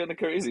is kind of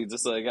crazy.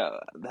 Just like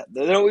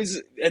that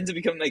always ends up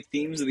becoming like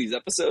themes of these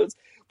episodes,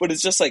 but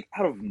it's just like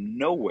out of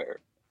nowhere.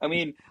 I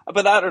mean,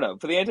 but I don't know.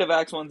 For the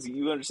anti-vax ones,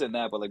 you understand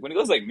that, but like when it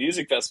goes like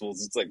music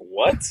festivals, it's like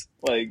what?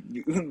 Like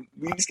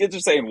these kids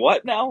are saying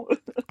what now?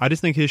 I just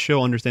think his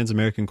show understands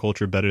American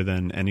culture better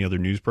than any other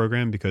news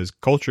program, because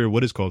culture,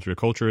 what is culture?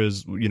 Culture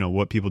is,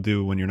 what people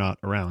do when you're not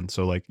around.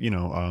 So like,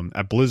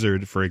 at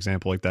Blizzard, for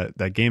example, like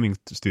that gaming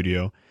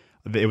studio,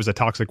 it was a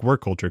toxic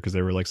work culture because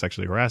they were like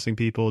sexually harassing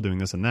people, doing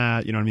this and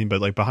that, you know what I mean?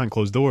 But like behind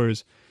closed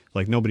doors,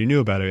 like nobody knew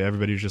about it.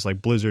 Everybody's just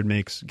like, Blizzard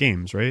makes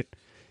games, right?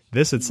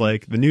 This, it's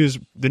like the news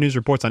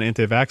reports on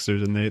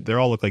anti-vaxxers, and they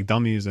all look like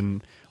dummies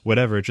and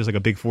whatever. It's just like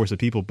a big force of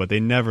people, but they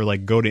never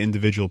like go to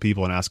individual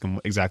people and ask them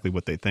exactly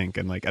what they think.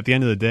 And like at the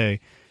end of the day,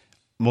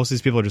 most of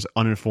these people are just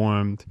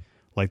uninformed.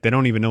 Like they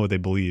don't even know what they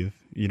believe.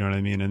 You know what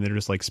I mean? And they're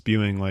just like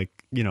spewing like,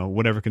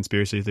 whatever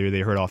conspiracy theory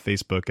they heard off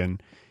Facebook, and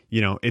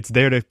it's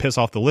there to piss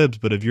off the libs.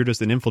 But if you're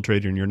just an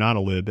infiltrator and you're not a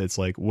lib, it's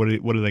like, what are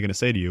they going to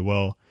say to you?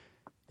 Well,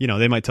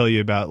 they might tell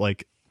you about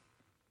like,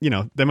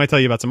 they might tell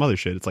you about some other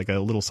shit. It's like a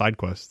little side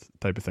quest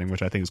type of thing,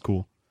 which I think is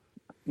cool.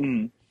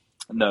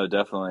 No,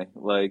 definitely.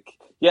 Like,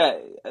 yeah.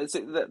 See,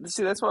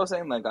 that's what I was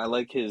saying. Like, I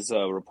like his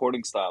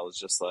reporting style. It's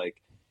just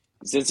like,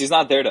 since he's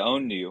not there to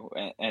own you,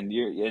 and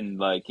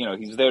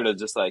he's there to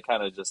just like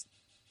kind of just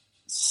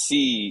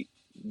see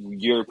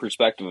your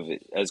perspective of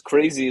it. As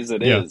crazy as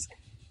it is,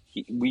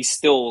 we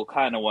still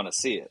kind of want to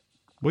see it.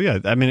 Well, yeah.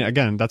 I mean,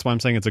 again, that's why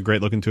I'm saying it's a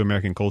great look into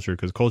American culture,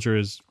 because culture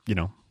is,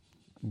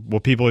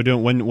 what people are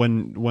doing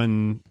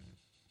when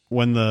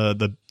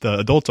the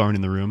adults aren't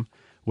in the room.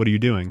 What are you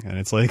doing? And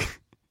it's like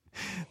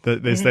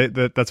they say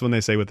that's when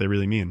they say what they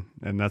really mean,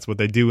 and that's what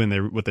they do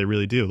and what they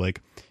really do. Like,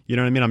 you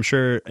know what I mean? I'm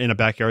sure in a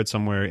backyard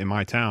somewhere in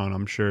my town,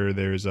 I'm sure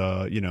there's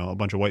a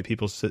bunch of white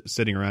people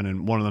sitting around,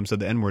 and one of them said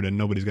the N-word, and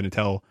nobody's going to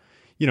tell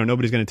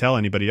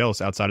anybody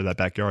else outside of that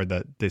backyard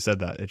that they said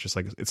that. It's just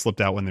like it slipped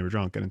out when they were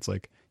drunk, and it's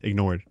like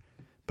ignored.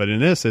 But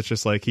in this, it's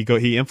just like he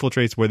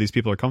infiltrates where these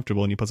people are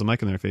comfortable, and he puts a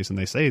mic in their face, and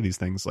they say these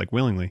things like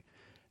willingly,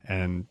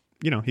 and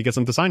he gets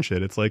them to sign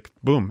shit. It's like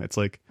boom. It's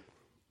like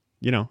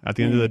at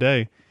the end of the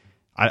day,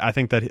 I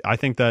think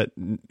that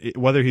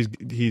whether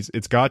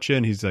it's gotcha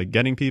and he's like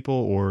getting people,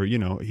 or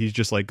he's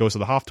just like goes to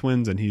the Hoff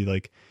twins and he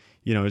like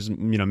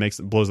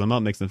blows them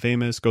up, makes them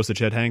famous, goes to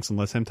Chet Hanks and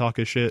lets him talk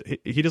his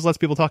shit. He just lets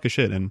people talk his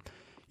shit, and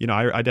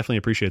I definitely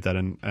appreciate that,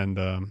 and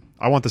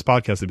I want this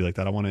podcast to be like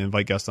that. I want to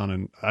invite guests on,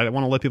 and I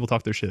want to let people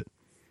talk their shit.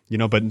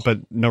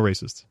 But no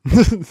racists.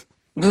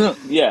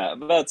 Yeah,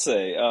 I'd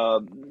say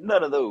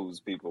none of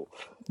those people.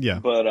 Yeah,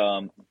 but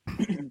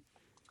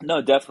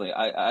no, definitely.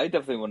 I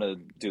definitely want to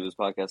do this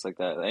podcast like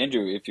that.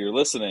 Andrew, if you're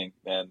listening,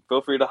 man,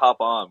 feel free to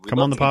hop on. Come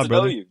on the pod,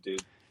 brother. Know you,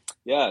 dude.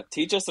 Yeah,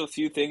 teach us a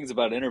few things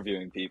about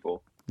interviewing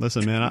people.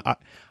 Listen, man,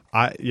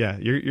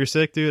 you're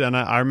sick, dude. And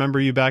I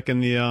remember you back in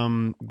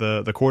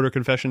the Quarter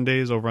Confession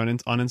days over on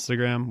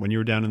Instagram when you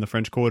were down in the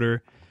French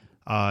Quarter.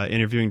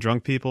 Interviewing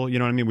drunk people, you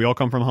know what I mean? We all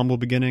come from humble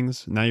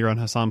beginnings. Now you're on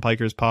Hassan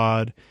Piker's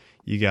pod.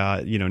 You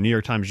got, New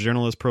York Times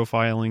journalists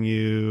profiling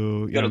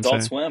you. You got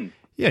Adult Swim.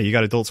 Yeah, you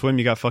got Adult Swim.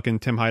 You got fucking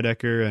Tim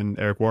Heidecker and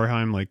Eric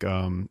Warheim, like,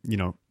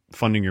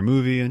 funding your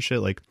movie and shit.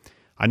 Like,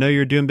 I know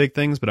you're doing big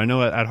things, but I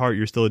know at heart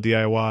you're still a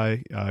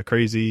DIY,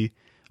 crazy,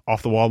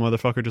 off the wall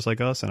motherfucker just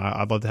like us. And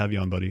I'd love to have you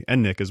on, buddy.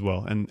 And Nick as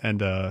well.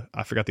 And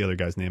I forgot the other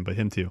guy's name, but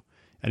him too.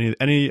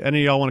 Any of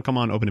y'all want to come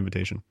on? Open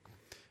invitation.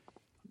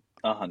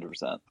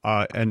 100%.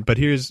 But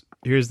here's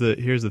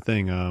the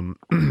thing.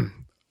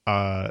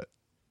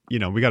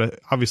 We gotta,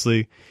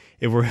 obviously,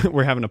 if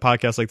we're having a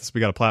podcast like this, we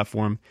got a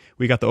platform.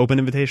 We got the open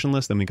invitation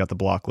list, and we got the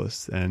block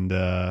list, and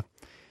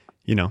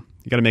you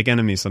got to make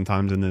enemies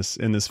sometimes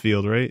in this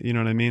field, right? You know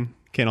what I mean?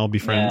 Can't all be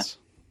friends.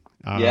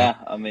 Yeah,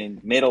 I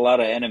mean, made a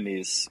lot of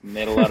enemies.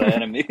 No,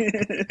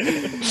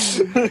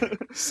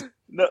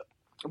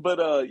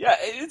 But yeah,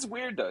 it's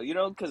weird though, you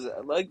know, because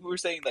like we were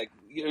saying, like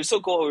it's so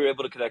cool we were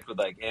able to connect with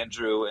like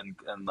Andrew and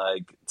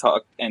like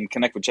talk and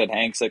connect with Chet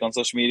Hanks like on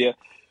social media.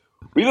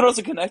 We've been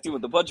also connecting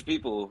with a bunch of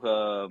people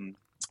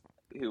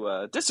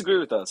who disagree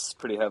with us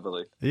pretty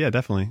heavily. Yeah,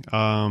 definitely.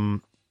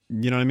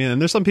 You know what I mean?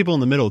 And there's some people in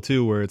the middle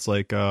too, where it's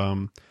like,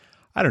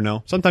 I don't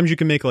know. Sometimes you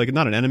can make like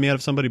not an enemy out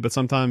of somebody, but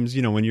sometimes,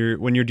 you know, when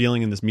you're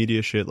dealing in this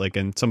media shit, like,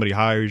 and somebody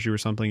hires you or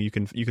something, you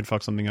can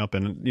fuck something up,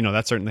 and you know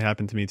that certainly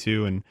happened to me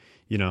too. And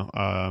you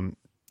know,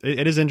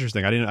 it is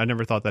interesting. I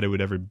never thought that it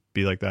would ever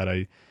be like that.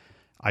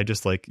 I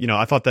just like, you know,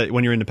 I thought that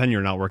when you're independent,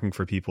 you're not working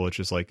for people. It's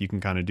just like you can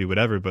kind of do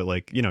whatever. But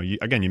like, you know, you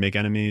make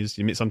enemies.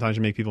 Sometimes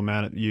you make people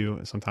mad at you.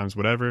 Sometimes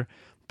whatever.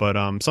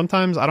 But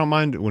sometimes I don't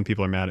mind when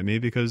people are mad at me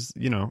because,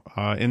 you know,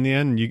 in the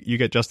end, you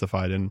get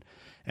justified. And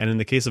in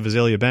the case of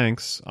Azalea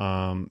Banks,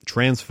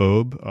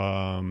 transphobe,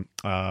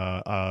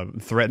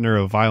 threatener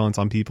of violence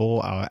on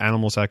people,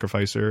 animal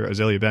sacrificer,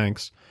 Azalea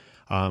Banks,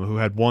 who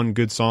had one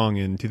good song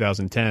in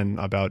 2010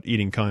 about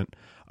eating cunt.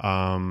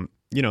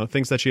 You know,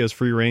 thinks that she has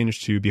free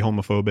range to be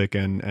homophobic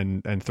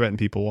and threaten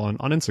people on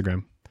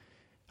Instagram.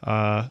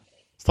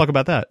 Let's talk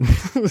about that.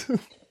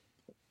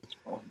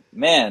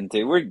 Man,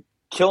 dude, we're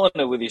killing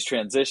it with these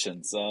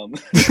transitions.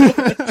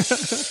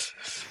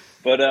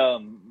 But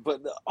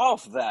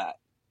off that,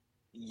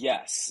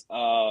 yes,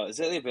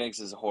 Azalea Banks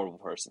is a horrible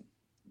person.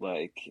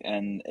 Like,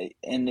 and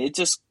it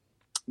just,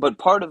 but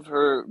part of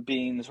her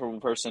being this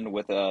horrible person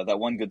with that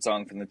one good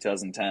song from the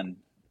 2010,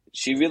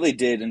 she really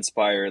did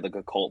inspire like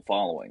a cult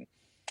following.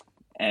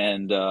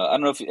 And I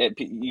don't know if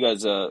you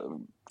guys,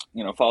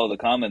 you know, follow the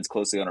comments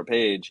closely on our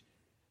page.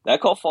 That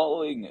cult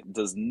following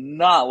does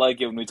not like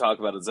it when we talk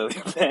about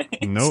Azalea Banks.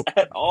 Nope.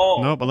 At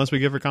all. Nope, unless we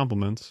give her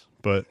compliments.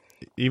 But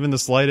even the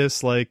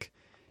slightest, like,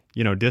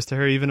 you know, diss to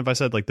her, even if I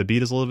said, like, the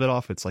beat is a little bit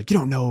off, it's like, you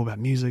don't know about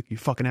music, you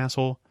fucking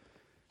asshole.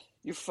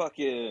 You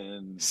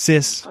fucking...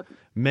 Cis,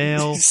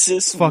 male.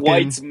 Cis, fucking,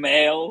 white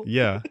male.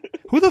 Yeah.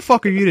 Who the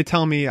fuck are you to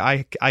tell me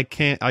I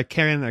can or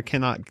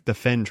cannot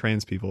defend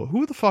trans people?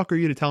 Who the fuck are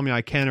you to tell me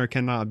I can or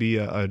cannot be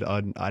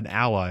an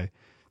ally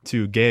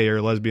to gay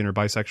or lesbian or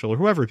bisexual or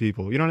whoever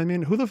people? You know what I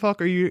mean? Who the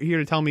fuck are you here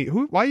to tell me?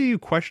 Why are you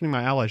questioning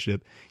my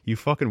allyship? You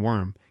fucking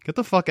worm. Get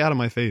the fuck out of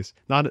my face.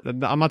 I'm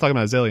not talking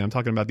about Azalea. I'm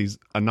talking about these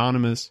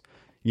anonymous,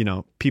 you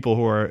know, people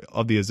who are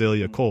of the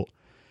Azalea cult.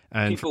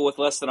 And people with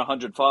less than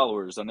 100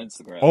 followers on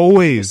Instagram.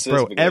 Always,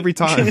 bro. Every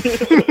time.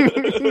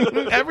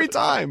 Every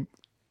time.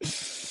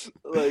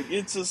 Like,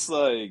 it's just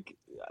like,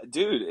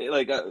 dude,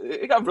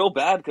 it got real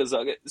bad because,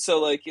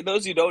 so, like,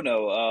 those who don't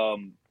know,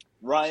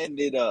 Ryan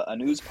made a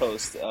news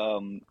post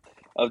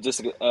of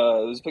just, it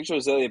was a picture of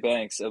Azalea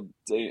Banks, and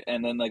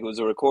then, like, it was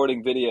a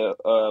recording video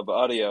of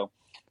audio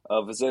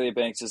of Azalea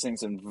Banks just saying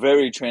some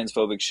very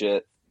transphobic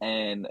shit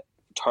and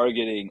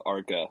targeting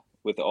Arca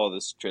with all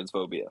this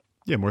transphobia.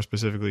 Yeah, more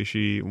specifically,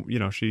 she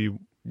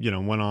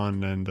went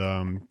on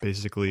and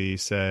basically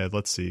said,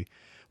 let's see.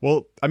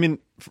 Well, I mean,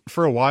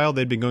 for a while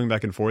they'd been going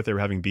back and forth. They were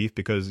having beef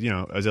because, you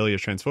know, Azalea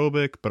is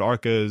transphobic, but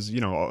Arca is, you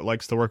know,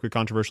 likes to work with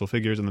controversial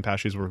figures. In the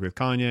past, she's worked with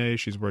Kanye.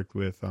 She's worked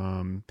with,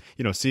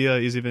 you know, Sia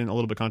is even a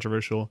little bit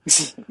controversial.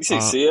 You say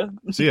Sia?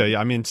 Sia, yeah.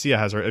 I mean, Sia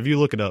has her. If you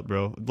look it up,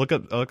 bro, look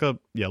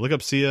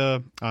up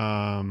Sia.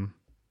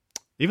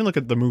 Even look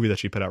at the movie that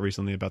she put out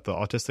recently about the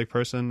autistic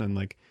person, and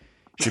like,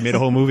 she made a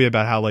whole movie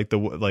about how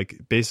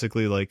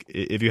basically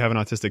if you have an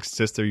autistic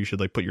sister, you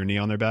should like put your knee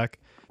on their back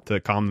to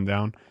calm them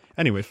down.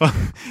 Anyway,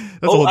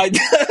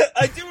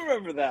 I do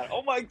remember that.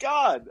 Oh my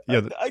god!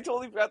 Yeah, I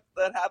totally forgot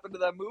that happened to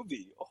that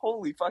movie.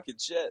 Holy fucking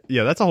shit!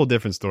 Yeah, that's a whole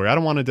different story. I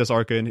don't want to diss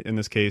Arca in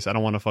this case. I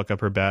don't want to fuck up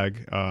her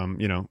bag.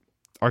 You know,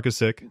 Arca's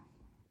sick.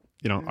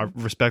 You know, I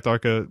respect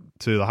Arca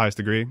to the highest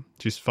degree.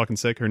 She's fucking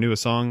sick. Her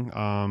newest song,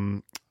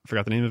 I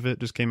forgot the name of it,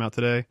 just came out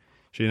today.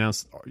 She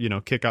announced, you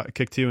know, Kick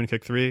 2 and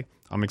Kick 3.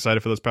 I'm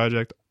excited for this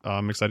project.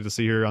 I'm excited to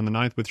see her on the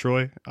 9th with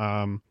Troy. It's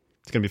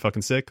gonna be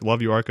fucking sick.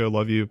 Love you, Arca.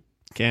 Love you.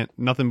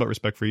 Nothing but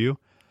respect for you.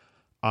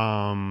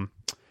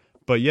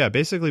 But yeah,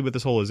 basically with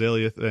this whole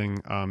Azalea thing,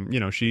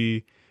 you know,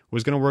 she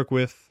was gonna work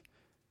with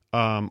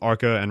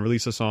Arca and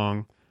release a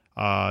song.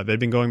 They'd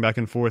been going back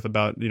and forth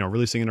about, you know,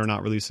 releasing it or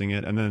not releasing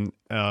it, and then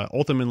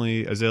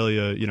ultimately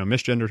Azalea, you know,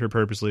 misgendered her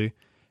purposely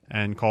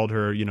and called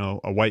her, you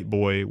know, a white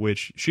boy,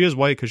 which she is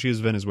white because she is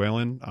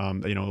Venezuelan.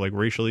 You know, like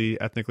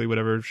racially, ethnically,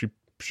 whatever. She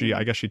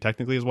I guess she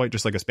technically is white,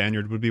 just like a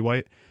Spaniard would be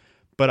white.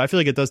 But I feel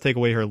like it does take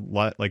away her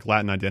like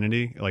Latin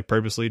identity, like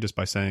purposely, just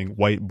by saying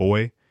white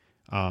boy,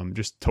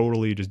 just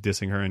totally just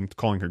dissing her and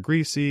calling her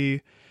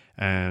greasy,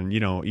 and, you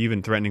know,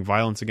 even threatening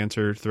violence against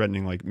her,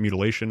 threatening like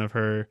mutilation of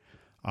her,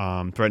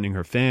 threatening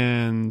her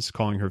fans,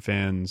 calling her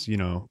fans, you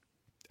know,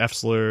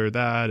 F-slur,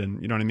 that,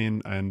 and you know what I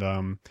mean.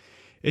 And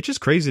it's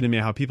just crazy to me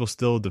how people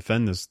still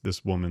defend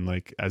this woman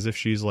like as if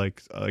she's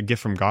like a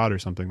gift from God or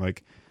something.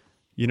 Like,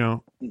 you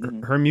know,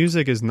 her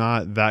music is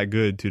not that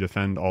good to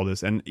defend all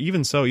this. And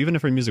even so, even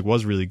if her music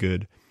was really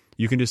good,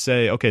 you can just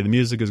say, okay, the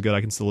music is good, I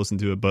can still listen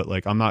to it, but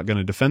like, I'm not going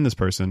to defend this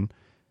person,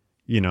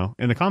 you know,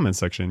 in the comments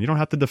section. You don't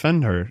have to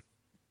defend her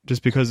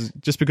just because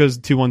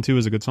 212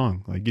 is a good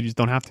song. Like, you just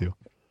don't have to.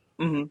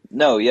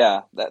 No,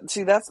 yeah. That's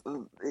it's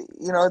kind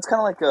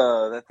of like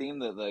that theme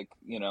that like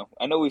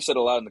I know we've said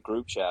a lot in the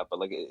group chat, but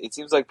like it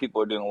seems like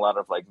people are doing a lot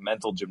of like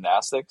mental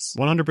gymnastics.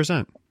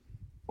 100%.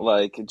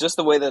 Like just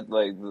the way that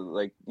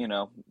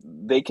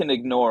they can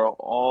ignore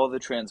all the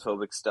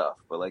transphobic stuff,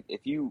 but like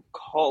if you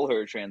call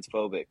her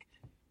transphobic,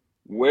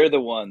 we're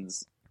the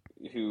ones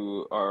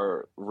who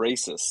are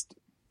racist.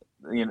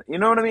 You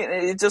know what I mean?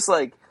 It's just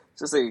like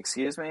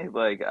excuse me.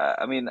 Like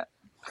I mean,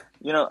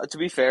 to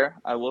be fair,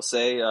 I will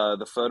say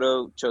the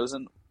photo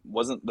chosen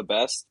wasn't the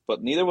best,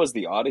 but neither was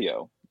the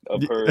audio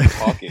of her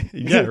talking.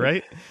 Yeah,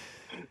 right.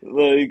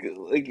 like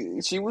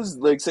she was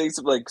like saying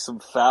some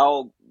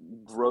foul,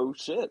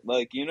 gross shit.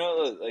 Like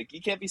like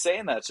you can't be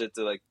saying that shit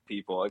to like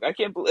people. Like I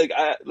can't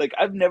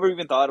I've never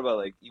even thought about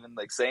like even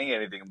like saying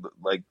anything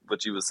like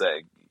what she was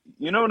saying.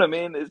 You know what I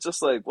mean? It's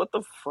just like what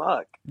the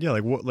fuck. Yeah,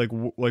 like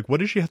what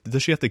does she have?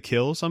 Does she have to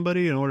kill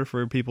somebody in order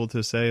for people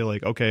to say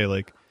like okay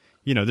like?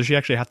 Does she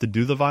actually have to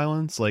do the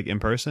violence like in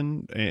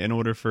person in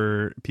order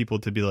for people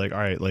to be like, all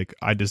right, like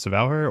I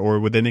disavow her, or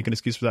would they make an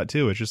excuse for that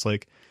too? It's just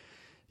like,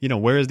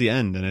 where is the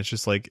end? And it's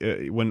just like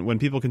when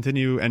people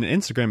continue, and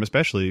Instagram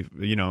especially,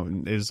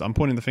 is I'm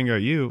pointing the finger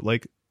at you.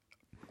 Like,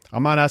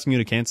 I'm not asking you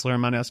to cancel her.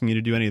 I'm not asking you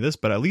to do any of this,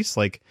 but at least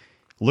like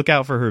look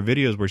out for her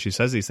videos where she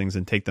says these things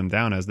and take them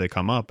down as they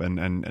come up,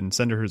 and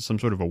send her some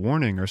sort of a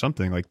warning or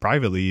something, like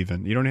privately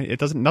even.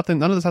 None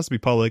of this has to be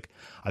public.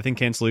 I think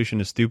cancellation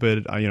is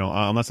stupid,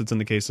 unless it's in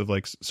the case of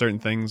like certain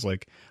things,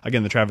 like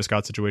again, the Travis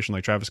Scott situation,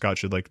 like Travis Scott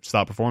should like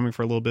stop performing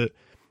for a little bit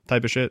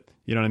type of shit.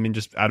 You know what I mean?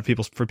 Just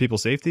for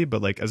people's safety.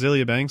 But like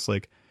Azealia Banks,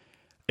 like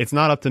it's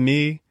not up to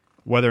me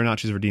whether or not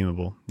she's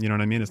redeemable. You know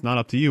what I mean? It's not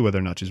up to you whether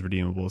or not she's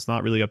redeemable. It's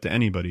not really up to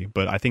anybody.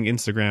 But I think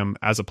Instagram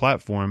as a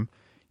platform,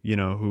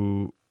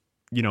 who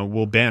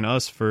will ban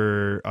us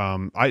for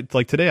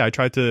today I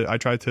tried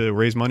to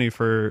raise money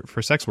for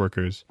sex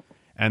workers,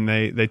 and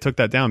they took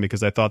that down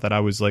because I thought that I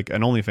was like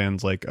an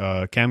OnlyFans like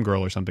cam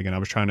girl or something, and I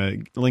was trying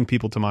to link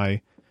people to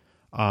my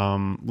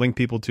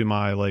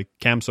like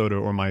Cam Soda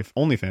or my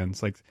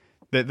OnlyFans. Like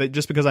they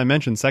just because I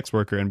mentioned sex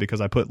worker and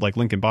because I put like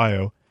link in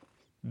bio,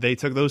 they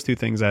took those two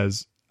things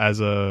as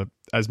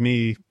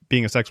me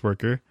being a sex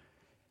worker,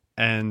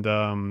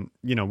 and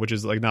which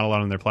is like not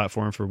allowed on their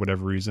platform for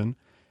whatever reason.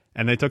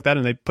 And they took that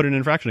and they put an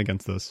infraction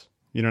against us.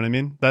 You know what I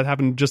mean? That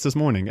happened just this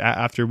morning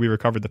after we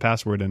recovered the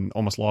password and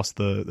almost lost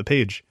the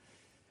page.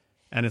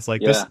 And it's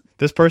like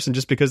this person,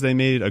 just because they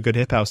made a good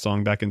hip house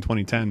song back in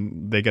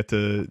 2010, they get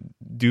to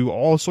do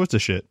all sorts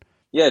of shit.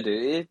 Yeah,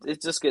 dude,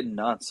 it's just getting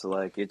nuts.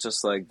 Like it's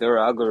just like their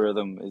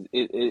algorithm.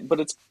 But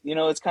it's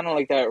it's kind of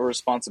like that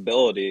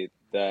responsibility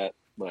that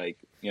like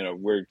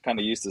we're kind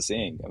of used to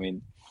seeing. I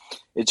mean.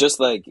 It's just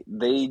like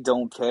they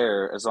don't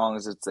care as long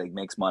as it's like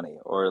makes money,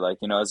 or like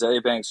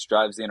Azealia Banks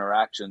drives the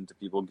interaction to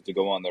people to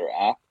go on their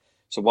app.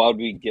 So why would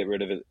we get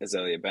rid of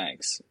Azealia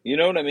Banks? You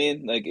know what I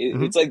mean? Like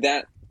it's like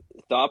that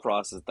thought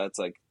process that's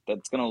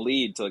gonna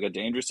lead to like a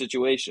dangerous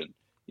situation.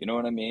 You know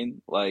what I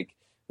mean? Like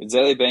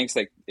Azealia Banks,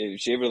 like if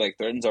she ever like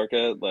threatens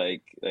Arca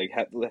like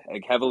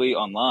heavily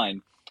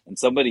online, and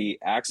somebody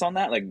acts on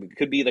that, like it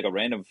could be like a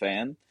random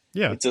fan.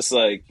 Yeah. It's just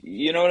like,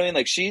 you know what I mean?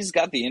 Like she's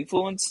got the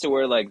influence to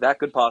where like that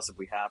could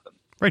possibly happen.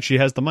 Right. She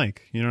has the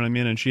mic, you know what I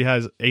mean? And she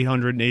has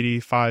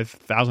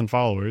 885,000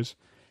 followers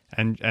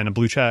and a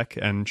blue check,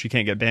 and she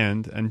can't get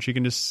banned, and she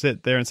can just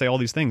sit there and say all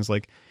these things.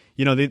 Like,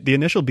 the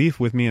initial beef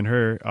with me and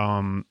her,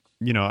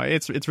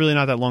 it's really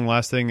not that long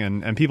lasting,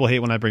 and people hate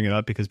when I bring it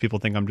up because people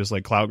think I'm just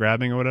like clout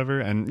grabbing or whatever.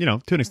 And,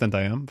 to an extent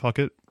I am. Fuck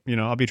it.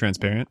 I'll be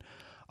transparent.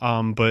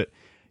 But,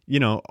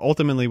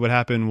 ultimately what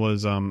happened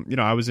was,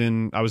 I was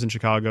in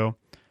Chicago.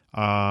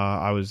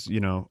 I was,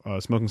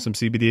 smoking some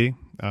CBD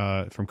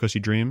from Cushy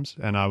Dreams,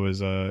 and I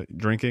was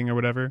drinking or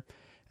whatever,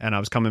 and I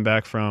was coming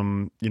back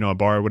from, a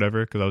bar or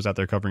whatever, because I was out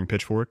there covering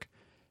Pitchfork,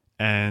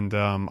 and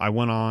I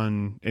went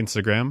on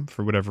Instagram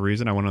for whatever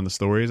reason. I went on the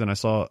stories, and I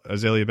saw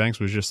Azealia Banks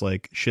was just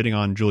like shitting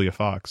on Julia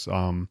Fox,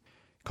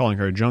 calling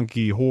her a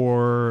junkie,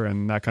 whore,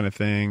 and that kind of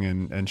thing,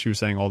 and she was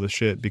saying all this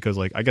shit because,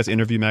 like, I guess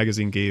Interview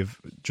Magazine gave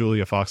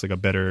Julia Fox like a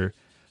better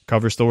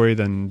cover story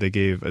than they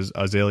gave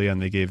Azealia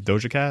and they gave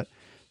Doja Cat.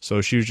 So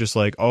she was just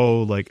like,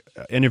 oh, like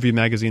Interview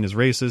Magazine is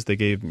racist. They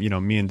gave,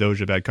 me and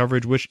Doja bad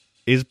coverage, which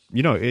is,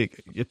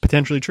 it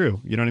potentially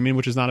true. You know what I mean?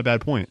 Which is not a bad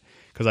point,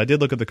 because I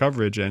did look at the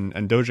coverage, and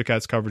Doja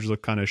Cat's coverage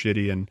looked kind of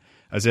shitty, and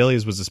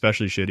Azalea's was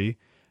especially shitty,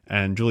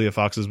 and Julia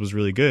Fox's was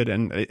really good.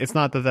 And it's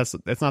not that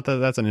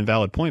that's an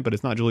invalid point, but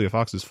it's not Julia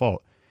Fox's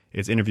fault.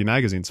 It's Interview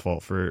Magazine's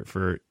fault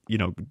for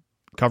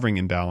covering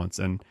imbalance.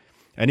 And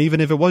even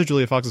if it was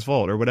Julia Fox's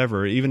fault or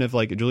whatever, even if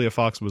like Julia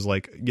Fox was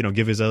like,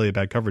 give Azealia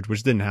bad coverage,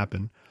 which didn't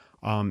happen.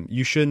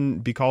 You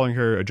shouldn't be calling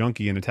her a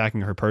junkie and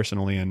attacking her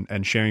personally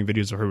and sharing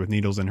videos of her with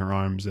needles in her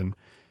arms and,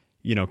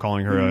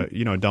 calling her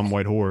a dumb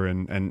white whore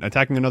and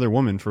attacking another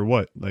woman for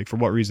what? Like, for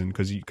what reason?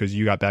 Because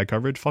you got bad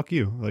coverage? Fuck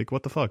you. Like,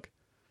 what the fuck?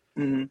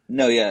 Mm-hmm.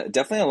 No, yeah,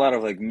 definitely a lot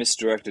of like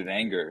misdirected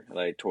anger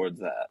like towards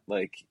that.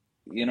 Like,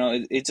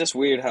 it's just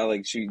weird how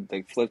like she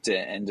like flipped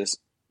it and just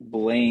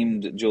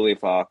blamed Julia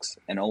Fox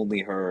and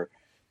only her.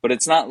 But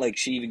it's not like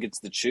she even gets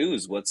to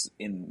choose what's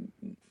in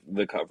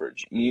the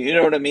coverage. You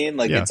know what I mean?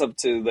 Like, Yeah. it's up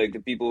to like the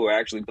people who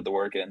actually put the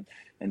work in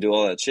and do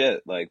all that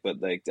shit. Like,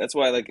 but like that's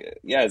why like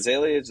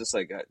Azalea is just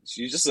like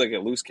she's just like a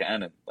loose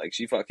cannon. Like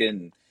she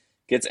fucking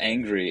gets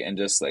angry and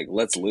just like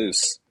lets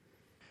loose.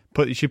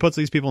 But she puts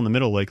these people in the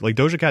middle. Like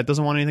Doja Cat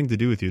doesn't want anything to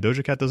do with you.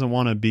 Doja Cat doesn't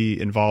want to be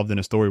involved in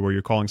a story where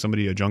you're calling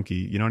somebody a junkie.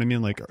 You know what I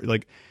mean?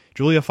 Like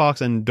Julia Fox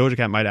and Doja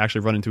Cat might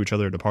actually run into each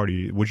other at a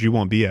party, which you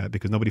won't be at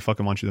because nobody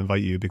fucking wants you to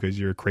invite you because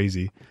you're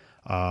crazy.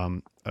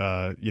 You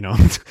know,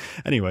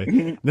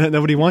 anyway,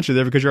 nobody wants you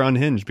there because you're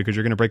unhinged, because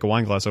you're going to break a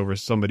wine glass over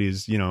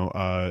somebody's, you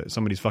know,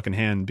 somebody's fucking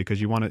hand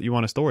because you want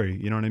a story.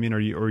 You know what I mean?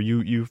 Or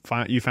you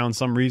found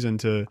some reason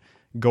to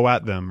go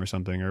at them or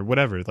something or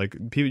whatever. Like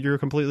you're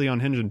completely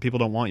unhinged and people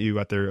don't want you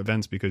at their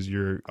events because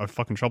you're a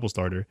fucking trouble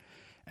starter.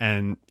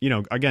 And, you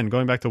know, again,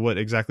 going back to what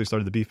exactly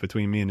started the beef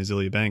between me and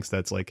Azealia Banks,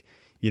 that's like,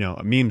 you know,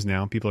 memes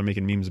now. People are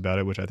making memes about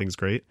it, which I think is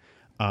great.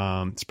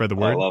 Spread the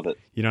word. I love it.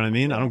 You know what I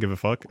mean? Yeah. I don't give a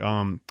fuck.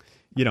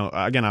 You know,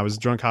 again, I was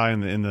drunk high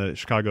in the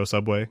Chicago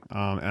subway,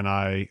 and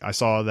I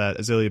saw that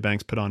Azealia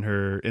Banks put on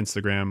her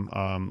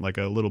Instagram like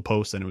a little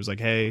post, and it was like,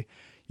 hey,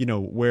 you know,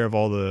 where have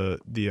all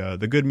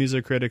the good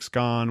music critics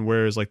gone?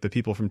 Where's like the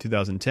people from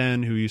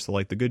 2010 who used to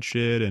like the good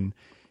shit? And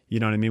you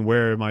know what I mean?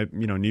 Where are my,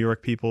 you know, New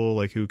York people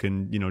like who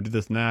can, you know, do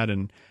this and that?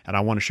 And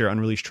I want to share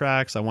unreleased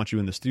tracks. I want you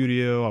in the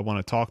studio. I want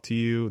to talk to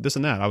you, this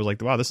and that. I was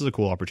like, wow, this is a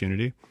cool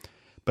opportunity.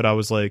 But I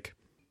was like,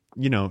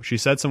 you know, she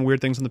said some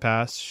weird things in the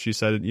past. She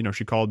said, you know,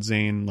 she called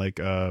Zayn like,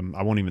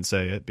 I won't even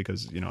say it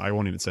because, you know, I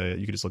won't even say it.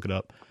 You could just look it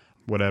up,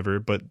 whatever.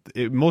 But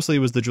it mostly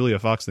was the Julia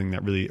Fox thing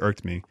that really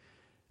irked me.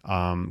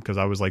 Because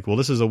I was like, well,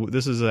 this is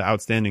an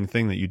outstanding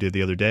thing that you did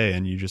the other day,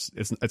 and you just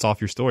it's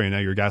off your story, and now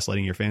you're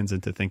gaslighting your fans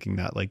into thinking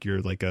that like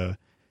you're like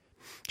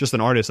just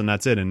an artist and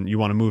that's it, and you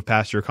want to move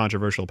past your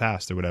controversial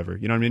past or whatever.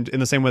 You know what I mean? In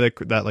the same way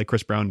that like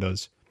Chris Brown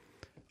does,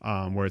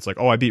 where it's like,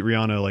 oh, I beat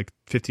Rihanna like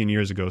 15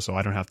 years ago, so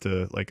I don't have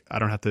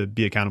to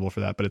be accountable for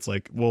that. But it's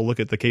like, well, look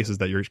at the cases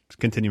that you're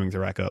continuing to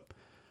rack up.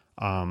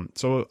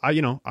 So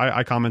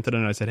I commented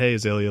and I said, hey,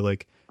 Azalea,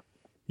 like,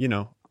 you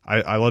know,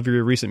 I love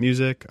your recent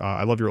music.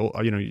 I love your,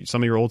 you know,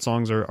 some of your old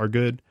songs are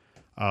good.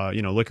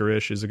 You know,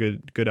 Licorice is a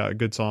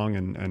good song,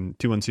 and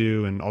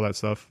 212 and all that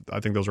stuff.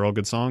 I think those are all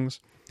good songs.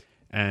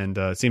 And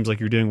it seems like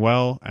you're doing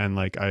well. And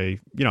like I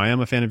am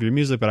a fan of your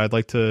music, but I'd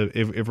like to,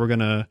 if we're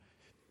gonna,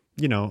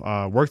 you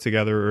know, work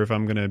together, or if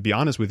I'm gonna be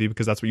honest with you,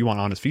 because that's what you want,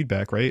 honest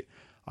feedback, right?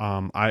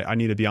 I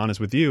need to be honest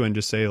with you and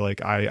just say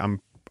like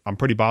I'm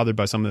pretty bothered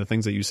by some of the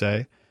things that you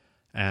say,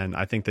 and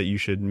I think that you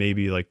should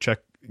maybe like check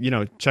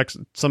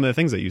some of the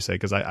things that you say,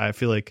 because I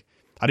feel like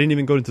I didn't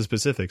even go into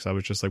specifics. I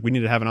was just like, we need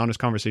to have an honest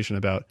conversation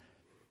about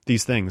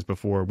these things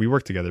before we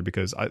work together,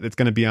 because it's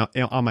going to be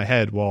on my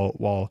head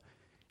while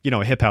you know,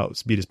 a hip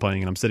house beat is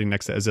playing and I'm sitting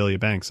next to Azealia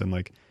Banks, and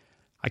like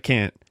I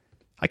can't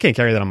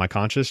carry that on my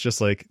conscience,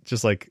 just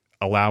like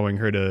allowing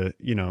her to,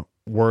 you know,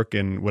 work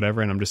and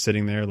whatever, and I'm just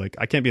sitting there. Like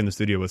I can't be in the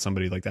studio with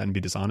somebody like that and be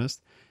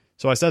dishonest.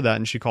 So I said that,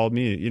 and she called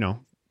me, you know,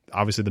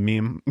 obviously the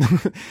meme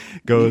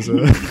goes,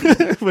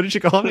 what did she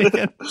call me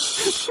again?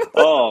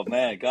 Oh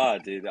man,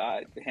 God, dude!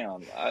 Hang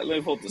on, let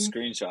me pull up the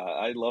screenshot.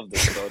 I love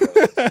this photo.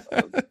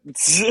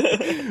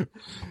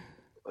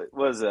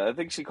 What is it? I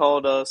think she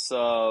called us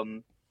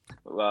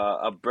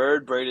a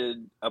bird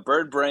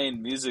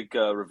brain music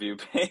review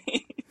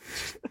page.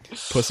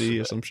 Pussy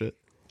or some shit.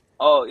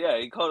 Oh yeah,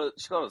 she called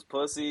us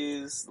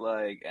pussies,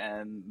 like,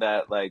 and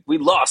that like we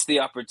lost the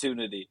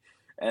opportunity,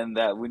 and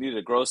that we need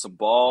to grow some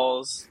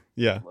balls.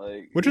 Yeah,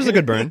 like, which was a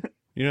good burn.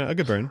 You know, a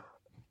good burn.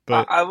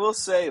 But I will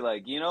say,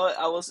 like, you know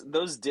what?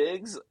 Those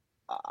digs,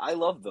 I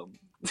love them.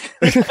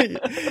 Yeah,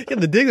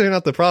 the digs are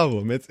not the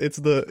problem.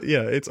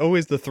 It's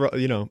always the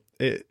you know.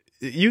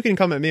 You can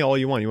come at me all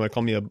you want. You want to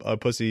call me a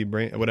pussy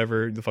brain,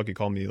 whatever the fuck you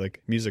call me,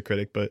 like music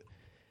critic. But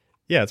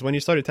yeah, it's when you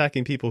start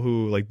attacking people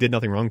who like did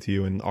nothing wrong to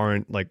you and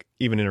aren't like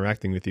even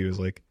interacting with you, is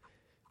like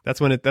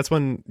that's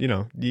when you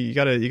know you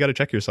gotta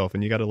check yourself,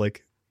 and you gotta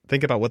like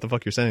think about what the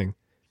fuck you're saying.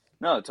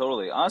 No,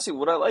 totally. Honestly,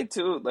 what I like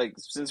too, like,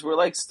 since we're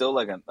like still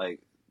like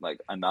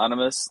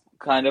anonymous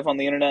kind of on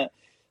the internet,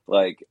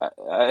 like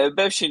I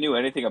bet if she knew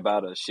anything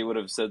about us, she would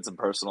have said some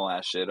personal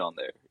ass shit on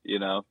there, you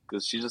know,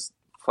 because she just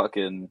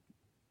fucking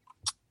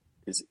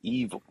is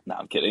evil. No,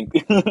 I'm kidding.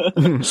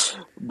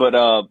 But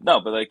no,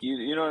 but like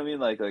you know what I mean.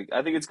 Like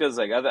I think it's because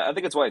like I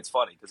think it's why it's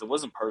funny, because it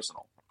wasn't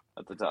personal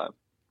at the time.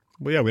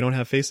 Well, yeah, we don't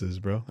have faces,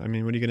 bro. I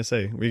mean, what are you gonna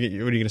say? What are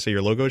you gonna say?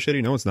 Your logo is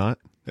shitty? No, it's not.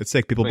 It's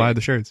sick. People buy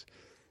the shirts.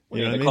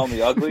 You know, call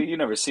me ugly? You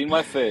never seen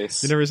my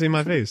face. You never seen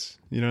my face.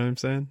 You know what I'm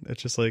saying?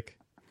 It's just like,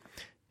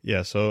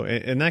 yeah. So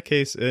in that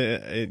case,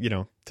 you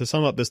know, to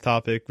sum up this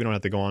topic, we don't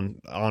have to go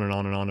on and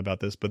on and on about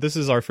this, but this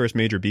is our first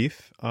major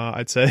beef,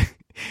 I'd say,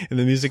 in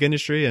the music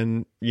industry,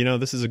 and you know,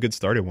 this is a good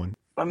started one.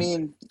 I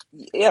mean,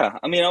 yeah.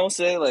 I mean, I will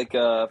say, like,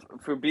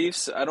 for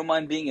beefs, I don't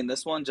mind being in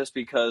this one, just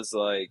because,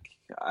 like,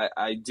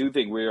 I do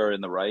think we are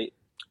in the right.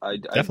 I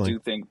do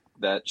think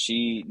that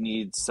she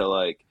needs to,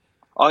 like,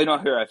 oh, you know,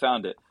 here, I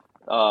found it.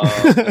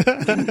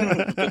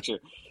 Picture.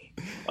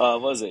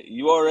 What was it?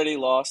 You already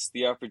lost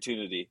the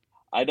opportunity.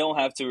 I don't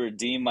have to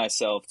redeem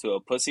myself to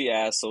a pussy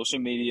ass social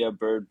media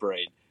bird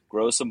brain.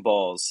 Grow some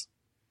balls.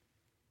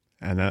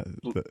 And that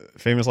the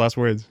famous last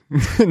words.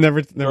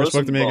 never Grow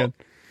spoke to some me balls.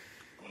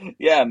 again.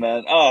 Yeah,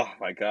 man. Oh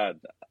my god.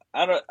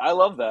 I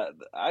love that.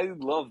 I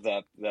love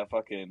that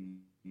fucking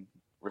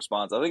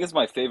response. I think it's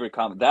my favorite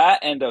comment. That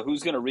and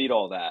who's gonna read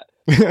all that?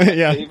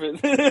 Yeah. My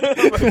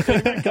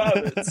favorite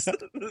comments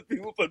that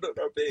people put on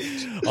our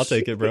page. I'll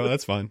take it, bro.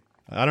 That's fine.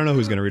 I don't know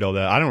who's gonna read all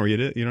that. I don't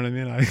read it. You know what I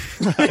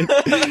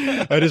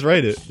mean? I just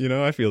write it. You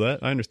know, I feel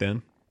that. I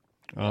understand.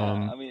 Yeah,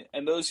 I mean,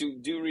 and those who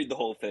do read the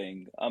whole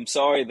thing, I'm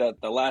sorry that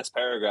the last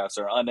paragraphs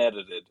are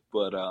unedited,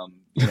 but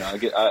you know,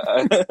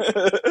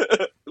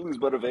 I lose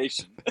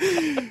motivation.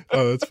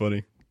 Oh, that's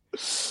funny.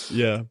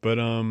 Yeah, but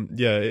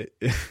yeah,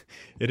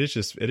 it is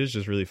just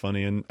really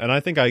funny, and I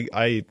think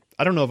I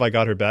don't know if I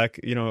got her back,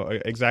 you know,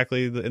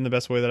 exactly in the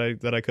best way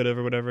that I could have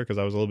or whatever, because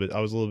I was a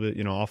little bit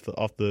you know off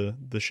the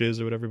shiz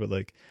or whatever, but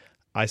like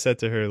I said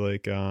to her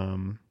like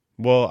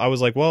well, I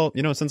was like, well,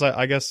 you know, since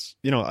I guess,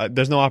 you know,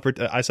 there's no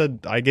I said,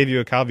 I gave you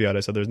a caveat. I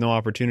said, there's no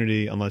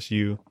opportunity unless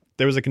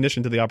there was a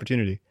condition to the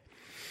opportunity.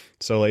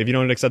 So like, if you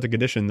don't accept the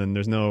condition, then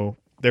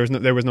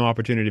there was no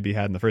opportunity to be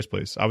had in the first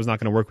place. I was not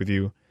going to work with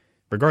you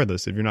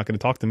regardless if you're not going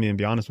to talk to me and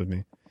be honest with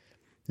me.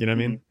 You know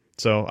what I mean?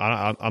 So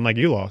I'm like,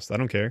 you lost. I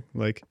don't care.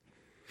 Like,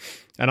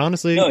 and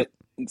honestly, No,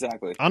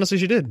 exactly. honestly,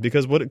 she did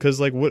because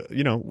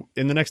you know,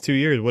 in the next 2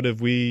 years, what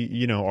if we,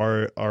 you know,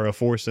 are a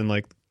force in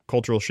like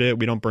cultural shit?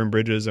 We don't burn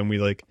bridges and we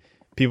like,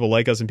 people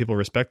like us and people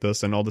respect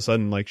us, and all of a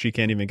sudden like she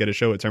can't even get a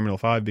show at Terminal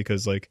 5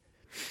 because like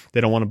they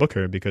don't want to book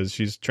her because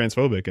she's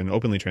transphobic and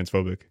openly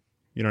transphobic.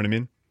 You know what I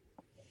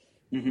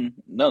mean?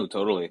 No,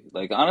 totally.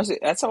 Like honestly,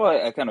 that's how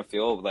I kind of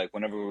feel like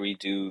whenever we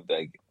do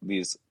like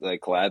these like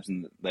collabs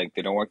and like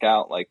they don't work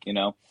out. Like, you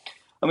know,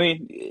 I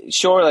mean,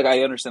 sure, like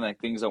I understand like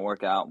things don't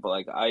work out, but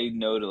like I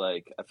know to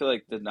like I feel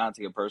like to not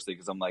take it personally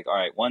because I'm like, all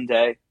right, one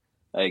day,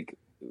 like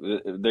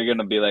they're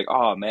gonna be like,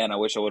 oh man, I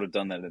wish I would have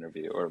done that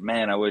interview, or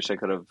man, I wish I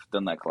could have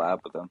done that collab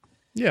with them.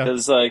 Yeah.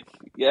 Because like,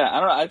 yeah, I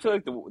don't know. I feel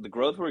like the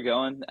growth we're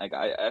going, like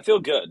I feel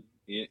good.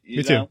 You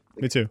Me too. know?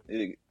 Me too.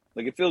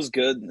 Like it feels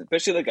good,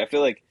 especially like I feel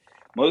like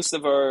most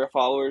of our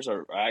followers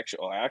are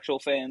actual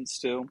fans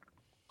too.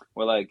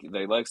 Where like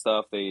they like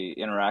stuff, they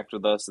interact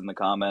with us in the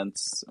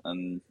comments,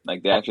 and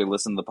like they actually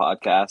listen to the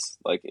podcast.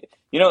 Like,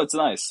 you know, it's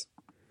nice.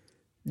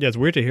 Yeah, it's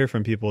weird to hear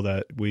from people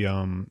that we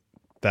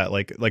that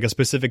like a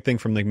specific thing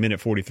from like minute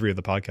 43 of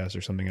the podcast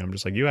or something. And I'm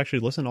just like, you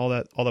actually listen all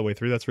that way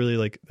through? That's really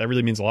like, that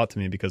really means a lot to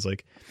me because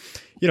like,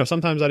 you know,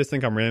 sometimes I just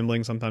think I'm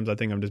rambling. Sometimes I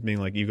think I'm just being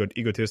like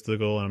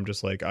egotistical, and I'm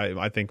just like,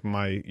 I think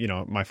my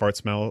farts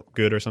smell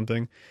good or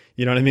something.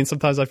 You know what I mean?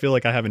 Sometimes I feel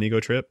like I have an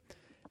ego trip,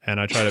 and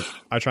I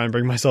try and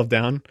bring myself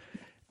down.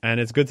 And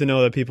it's good to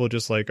know that people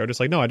just like are just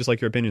like, no, I just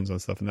like your opinions on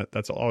stuff, and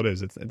that's all it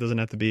is. It doesn't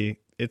have to be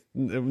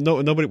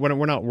nobody.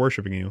 We're not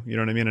worshiping you. You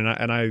know what I mean?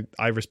 And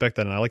I respect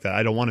that, and I like that.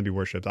 I don't want to be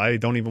worshipped. I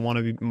don't even want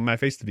to be my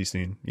face to be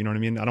seen. You know what I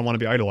mean? I don't want to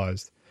be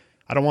idolized.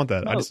 I don't want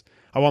that. No.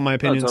 I want my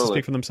opinions totally. to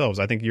speak for themselves.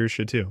 I think yours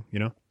should too. You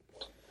know?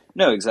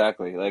 No,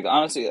 exactly. Like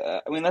honestly, I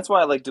mean that's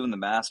why I like doing the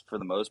mask for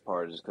the most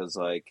part, is because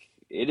like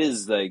it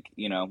is like,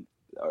 you know,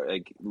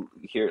 like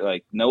here,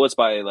 like know us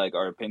by like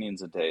our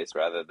opinions and tastes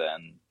rather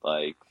than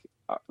like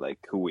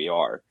who we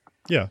are.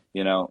 Yeah.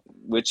 You know,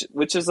 which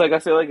is like I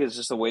feel like it's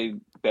just a way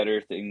better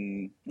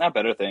thing, not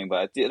better thing, but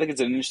I think it's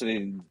an interesting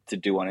thing to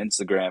do on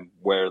Instagram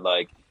where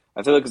like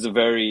I feel like it's a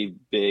very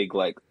big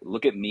like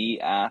look at me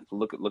app,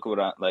 look at what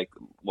I like,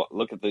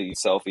 look at the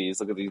selfies,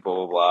 look at these blah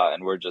blah blah,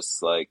 and we're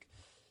just like,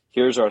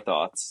 here's our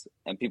thoughts,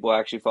 and people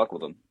actually fuck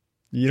with them.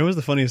 You know what's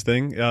the funniest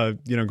thing?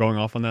 You know, going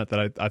off on that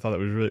I thought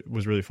that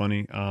was really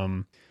funny.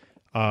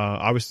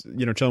 I was,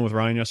 you know, chilling with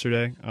Ryan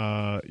yesterday,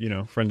 you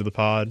know, friend of the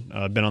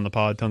pod, been on the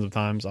pod tons of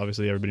times.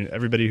 Obviously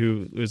everybody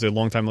who is a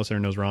longtime listener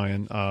knows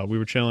Ryan. We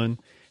were chilling,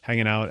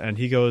 hanging out, and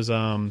he goes,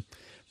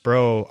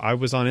 bro, I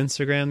was on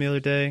Instagram the other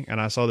day and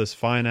I saw this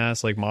fine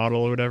ass like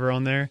model or whatever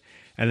on there.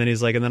 And then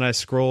he's like, and then I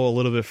scroll a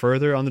little bit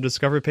further on the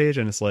Discover page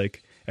and it's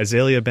like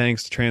Azalea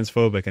Banks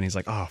transphobic. And he's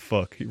like, oh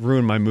fuck, he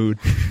ruined my mood.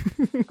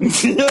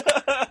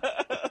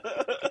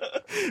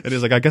 And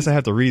he's like, I guess I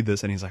have to read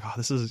this. And he's like, oh,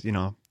 this is, you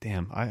know,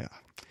 damn,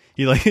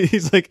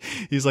 he's like,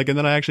 and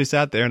then I actually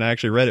sat there and I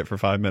actually read it for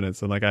 5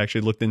 minutes and like I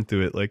actually looked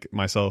into it like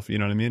myself, you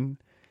know what I mean?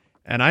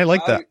 And I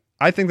like that.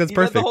 I think that's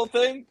perfect. Read the whole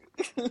thing?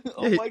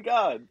 Oh my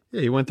god.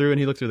 Yeah, he went through and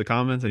he looked through the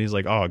comments and he's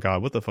like, oh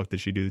god, what the fuck did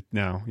she do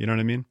now? You know what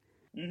I mean?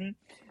 Mm-hmm.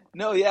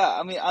 No, yeah.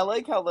 I mean, I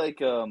like how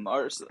like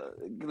our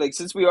like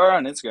since we are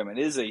on Instagram, it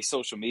is a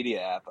social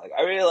media app. Like,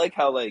 I really like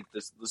how like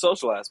the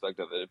social aspect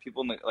of it.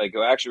 People like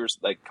who actually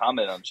like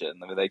comment on shit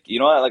and they're like, you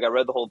know what? Like, I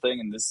read the whole thing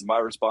and this is my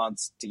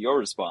response to your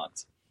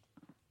response.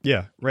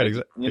 Yeah, right.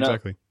 Like,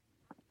 Exactly.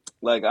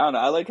 Like, I don't know.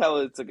 I like how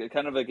it's like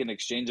kind of like an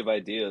exchange of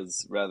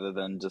ideas rather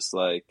than just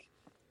like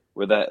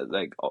where that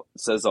like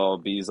says all,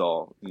 bees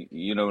all.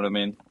 You know what I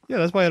mean? Yeah,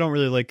 that's why I don't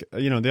really like,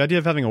 you know, the idea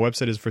of having a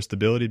website is for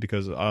stability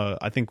because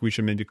I think we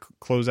should maybe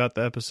close out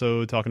the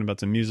episode talking about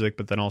some music,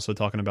 but then also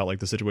talking about like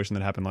the situation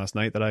that happened last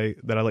night that I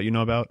let you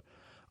know about.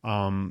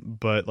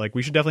 But like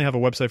we should definitely have a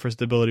website for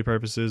stability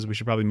purposes. We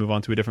should probably move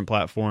on to a different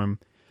platform.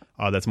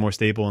 that's more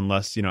stable and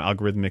less,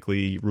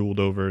 algorithmically ruled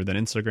over than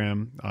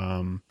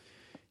Instagram.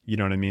 You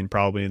know what I mean?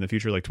 Probably in the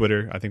future, like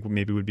Twitter, I think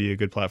maybe would be a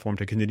good platform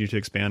to continue to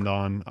expand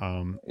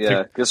on.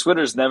 Yeah, because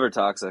Twitter's never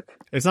toxic.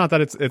 It's not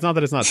that it's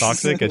not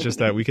toxic. It's just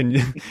that we can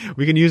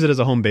use it as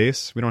a home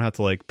base. We don't have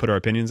to like put our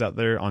opinions out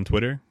there on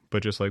Twitter,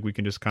 but just like we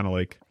can just kind of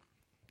like,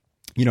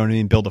 you know what I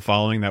mean, build a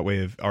following. That way,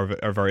 if our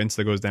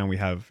Insta goes down, we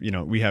have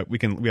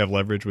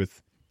leverage with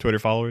Twitter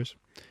followers.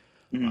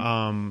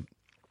 Mm-hmm.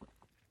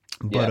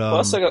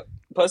 But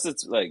plus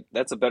it's like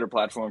that's a better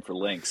platform for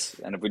links.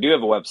 And if we do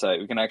have a website,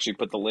 we can actually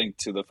put the link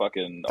to the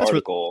fucking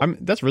article.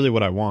 That's really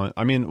what I want.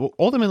 I mean,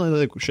 ultimately,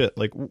 like shit.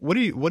 Like, what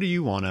do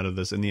you want out of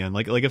this in the end?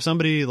 Like if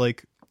somebody is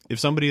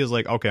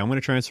like, okay, I'm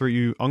going to transport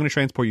you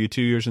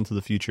 2 years into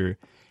the future,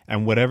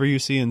 and whatever you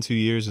see in 2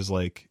 years is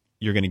like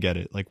you're going to get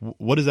it. Like,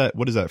 what is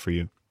that for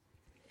you?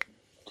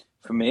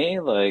 For me,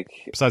 like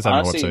besides having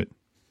a website,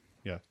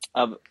 yeah.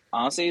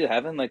 Honestly,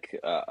 having like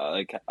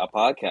a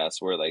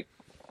podcast where like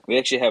we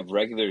actually have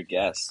regular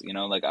guests,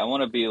 like I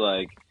want to be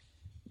like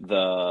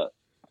the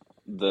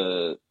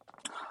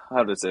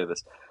how to say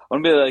this? I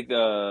want to be like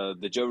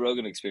the Joe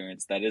Rogan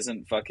experience that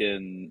isn't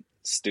fucking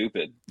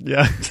stupid.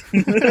 Yeah.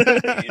 You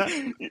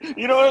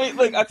know what I mean?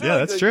 Like I feel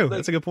that's true.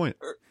 That's a good point.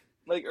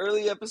 Like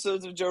early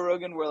episodes of Joe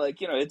Rogan where like,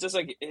 it's just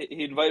like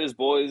he'd invite his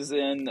boys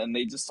in and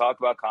they just talk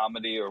about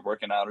comedy or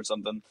working out or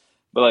something.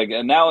 But like,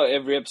 and now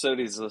every episode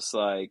he's just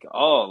like,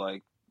 oh,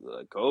 like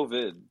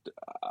COVID,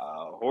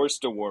 horse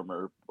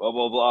dewormer, blah,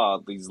 blah, blah.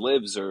 These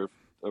libs are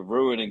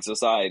ruining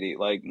society.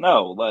 Like,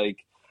 no,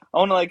 like I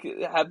want to like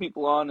have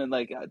people on and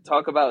like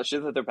talk about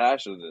shit that they're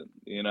passionate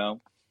in,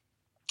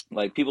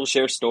 like people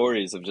share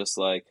stories of just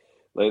like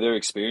their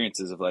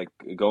experiences of like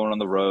going on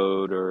the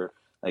road or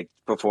like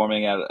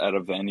performing at a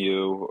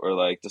venue or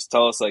like just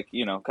tell us like,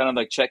 kind of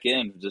like check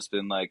in, just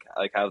been like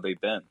how they've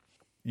been.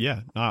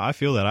 Yeah, I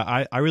feel that.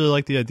 I really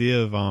like the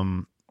idea of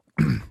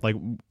like,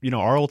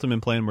 our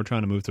ultimate plan. We're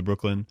trying to move to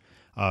Brooklyn.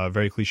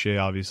 Very cliche,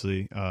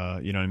 obviously. You know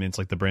what I mean? It's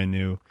like the brand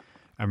new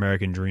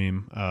American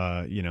dream.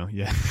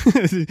 Yeah.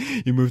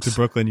 You move to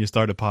Brooklyn, you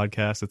start a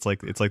podcast. It's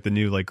like the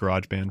new like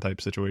garage band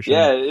type situation.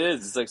 Yeah, it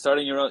is. It's like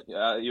starting your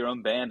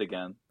own band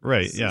again.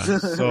 Right. Yeah.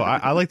 So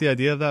I like the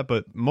idea of that,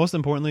 but most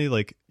importantly,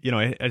 like,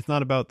 it's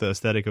not about the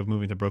aesthetic of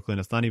moving to Brooklyn.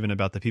 It's not even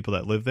about the people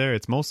that live there.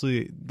 It's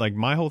mostly like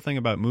my whole thing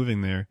about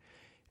moving there.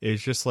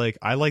 It's just like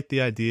I like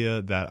the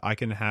idea that I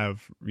can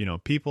have,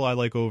 people I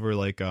like over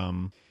like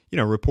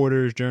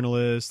reporters,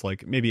 journalists,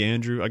 like maybe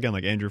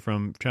Andrew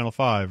from Channel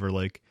 5 or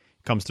like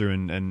comes through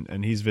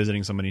and he's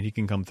visiting somebody and he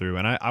can come through.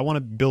 And I want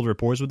to build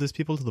rapport with these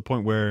people to the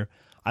point where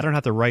I don't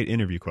have to write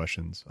interview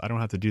questions. I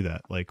don't have to do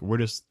that. Like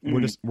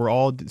we're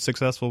all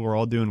successful, we're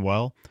all doing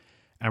well,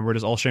 and we're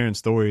just all sharing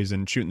stories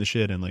and shooting the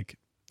shit and like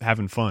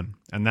having fun.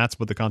 And that's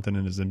what the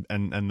content is, and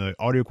the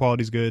audio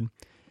quality is good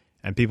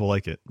and people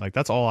like it. Like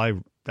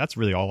that's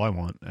really all I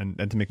want, and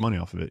to make money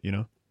off of it,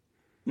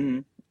 Mm-hmm.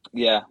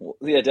 Yeah,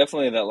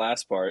 definitely that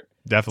last part.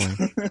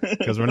 Definitely,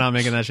 because we're not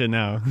making that shit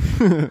now.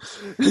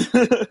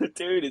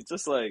 Dude, it's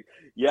just like,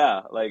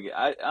 yeah, like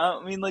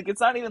I mean, like it's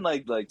not even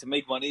like to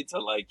make money to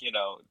like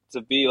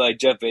to be like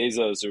Jeff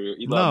Bezos or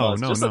Elon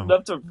Musk. Just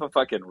enough to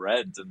fucking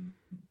rent and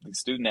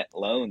student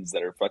loans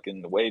that are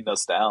fucking weighing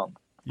us down.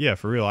 Yeah,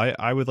 for real.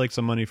 I would like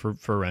some money for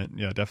rent.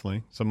 Yeah,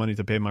 definitely. Some money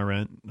to pay my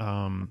rent. You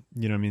know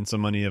what I mean?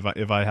 Some money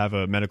if I have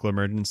a medical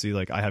emergency,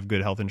 like I have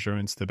good health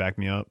insurance to back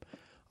me up.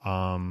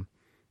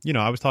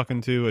 I was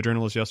talking to a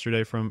journalist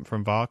yesterday from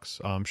Vox.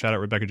 Shout out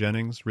Rebecca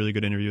Jennings. Really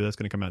good interview that's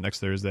going to come out next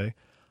Thursday.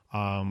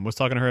 Was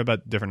talking to her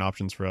about different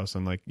options for us,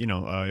 and like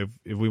if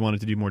we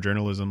wanted to do more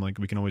journalism, like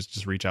we can always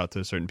just reach out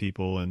to certain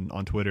people and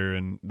on Twitter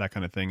and that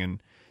kind of thing,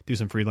 and do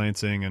some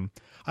freelancing. And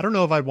I don't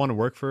know if I'd want to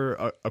work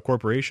for a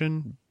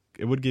corporation.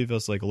 It would give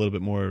us like a little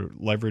bit more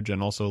leverage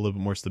and also a little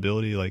bit more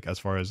stability, like as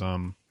far as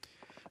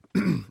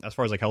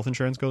like health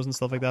insurance goes and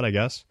stuff like that, I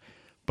guess.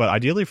 But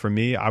ideally for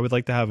me, I would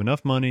like to have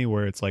enough money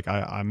where it's like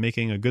I'm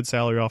making a good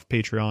salary off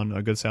Patreon,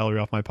 a good salary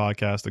off my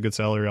podcast, a good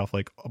salary off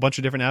like a bunch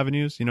of different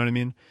avenues. You know what I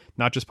mean?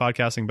 Not just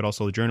podcasting, but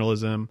also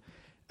journalism,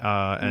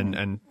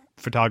 and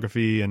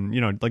photography,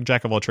 and like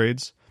jack of all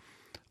trades.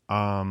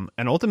 And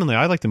ultimately,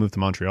 I'd like to move to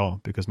Montreal,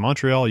 because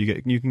Montreal,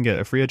 you can get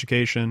a free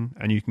education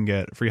and you can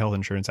get free health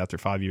insurance after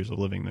 5 years of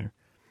living there.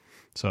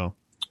 So,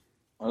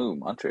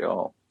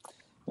 Montreal,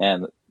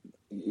 man,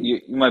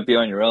 you might be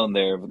on your own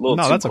there. A little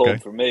too that's cold okay.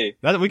 for me.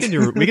 We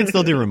can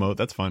still do remote.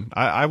 That's fine.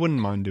 I wouldn't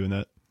mind doing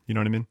that. You know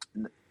what I mean?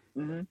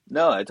 Mm-hmm.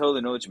 No, I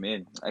totally know what you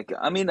mean. Like,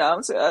 I mean,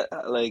 honestly,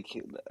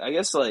 I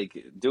guess like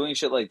doing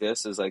shit like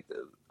this is like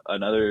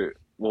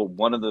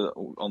one of the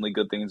only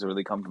good things that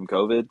really come from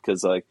COVID,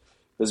 because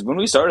when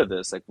we started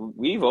this, like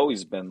we've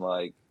always been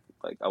like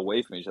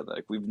away from each other.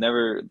 Like we've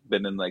never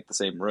been in like the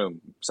same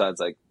room besides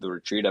like the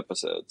retreat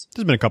episodes.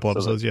 There's been a couple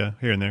episodes, yeah,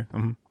 here and there.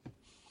 Mm-hmm.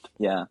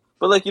 Yeah,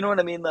 but like you know what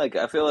I mean. Like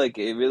I feel like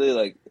it really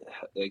like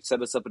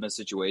set us up in a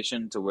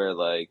situation to where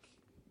like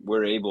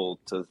we're able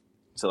to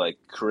like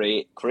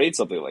create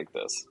something like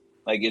this.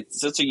 Like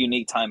it's such a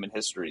unique time in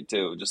history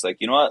too. Just like,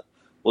 you know what,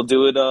 we'll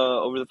do it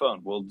over the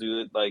phone. We'll do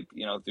it like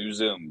through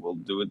Zoom. We'll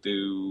do it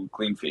through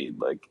Clean Feed.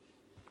 Like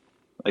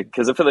Like,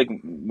 because I feel like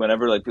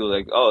whenever like people are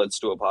like, oh, let's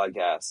do a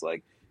podcast,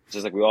 like it's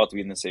just like we all have to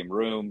be in the same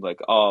room. Like,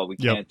 oh, we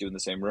can't do it in the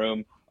same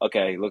room.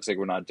 Okay, looks like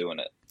we're not doing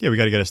it. Yeah, we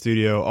got to get a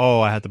studio.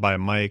 Oh, I had to buy a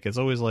mic. It's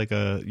always like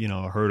a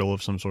a hurdle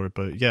of some sort.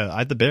 But yeah,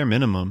 at the bare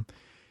minimum,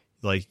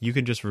 like you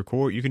can just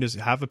record. You can just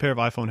have a pair of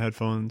iPhone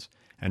headphones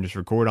and just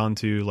record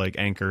onto like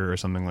Anchor or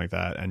something like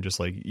that, and just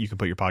like you can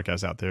put your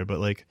podcast out there. But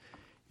like,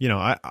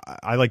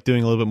 I like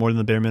doing a little bit more than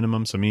the bare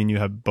minimum. So me and you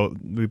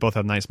we both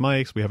have nice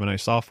mics. We have a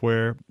nice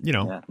software.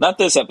 Not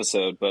this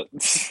episode, but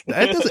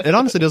it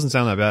honestly doesn't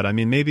sound that bad. I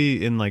mean,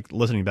 maybe in like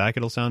listening back,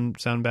 it'll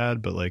sound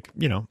bad, but like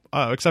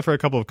except for a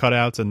couple of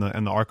cutouts and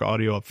the Arca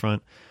audio up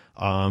front.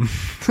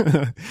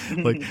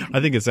 Like I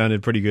think it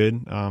sounded pretty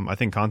good. I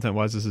think content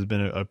wise, this has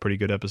been a pretty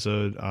good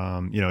episode.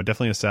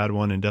 Definitely a sad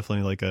one and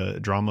definitely like a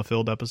drama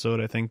filled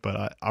episode, I think.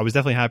 But I was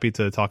definitely happy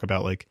to talk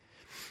about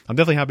I'm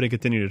definitely happy to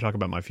continue to talk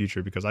about my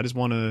future because I just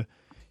want to,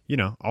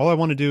 all I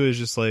want to do is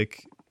just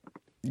like,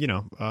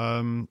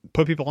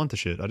 put people onto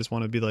shit. I just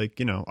want to be like,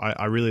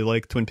 I really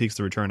like Twin Peaks: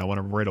 The Return. I want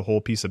to write a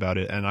whole piece about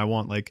it. And I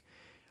want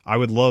I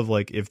would love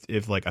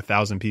if like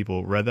 1,000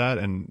 people read that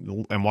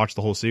and watched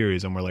the whole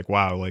series and were like,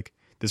 wow, like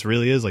this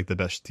really is like the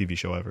best TV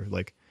show ever.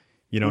 Like,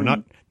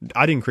 not,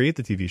 I didn't create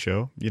the TV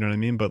show, you know what I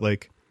mean? But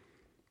like,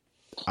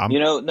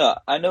 no,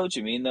 I know what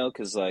you mean though,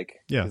 because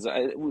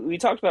we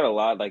talked about it a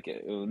lot. Like,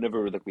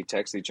 whenever we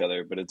text each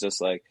other, but it's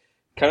just like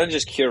kind of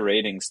just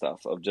curating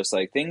stuff of just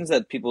like things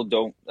that people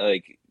don't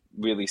like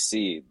really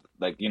see,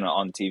 like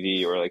on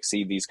TV or like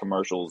see these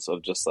commercials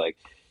of just like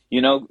you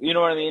know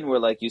what I mean, where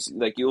like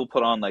you'll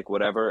put on like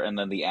whatever, and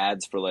then the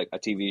ads for like a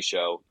TV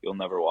show you'll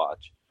never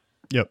watch.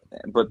 Yep.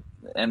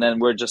 And then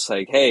we're just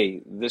like,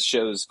 hey, this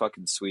show is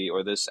fucking sweet,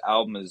 or this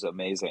album is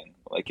amazing.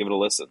 Like, give it a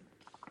listen.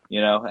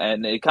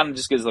 And it kind of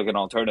just gives like an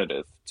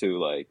alternative to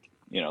like,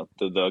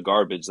 the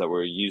garbage that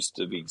we're used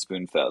to being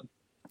spoon fed.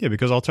 Yeah,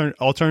 because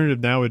alternative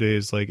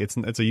nowadays, like it's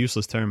a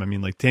useless term. I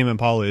mean, like Tame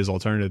Impala is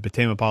alternative, but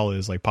Tame Impala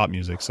is like pop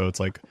music. So it's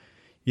like,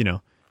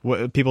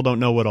 what people don't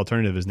know what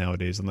alternative is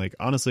nowadays. And like,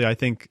 honestly, I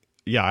think,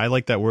 I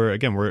like that we're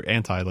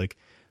anti,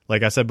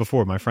 like I said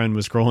before, my friend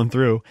was scrolling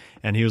through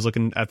and he was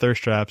looking at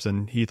thirst traps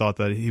and he thought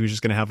that he was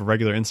just going to have a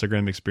regular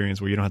Instagram experience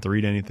where you don't have to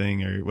read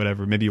anything or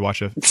whatever. Maybe you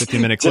watch a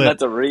 15-minute clip. Didn't have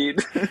to read.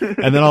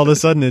 And then all of a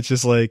sudden it's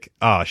just like,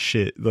 oh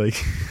shit. Like,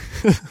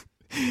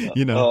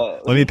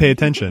 let me pay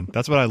attention.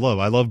 That's what I love.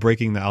 I love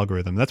breaking the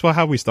algorithm. That's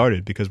how we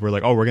started, because we're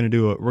like, oh, we're going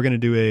to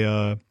do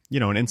an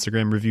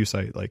Instagram review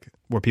site, like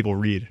where people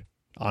read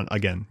on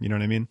again. You know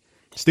what I mean?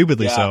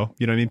 Stupidly so.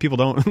 You know what I mean? People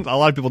don't, a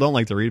lot of people don't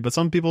like to read, but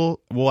some people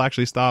will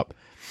actually stop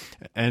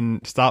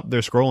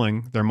their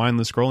scrolling, their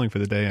mindless scrolling for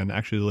the day, and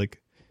actually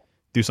like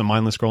do some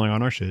mindless scrolling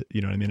on our shit.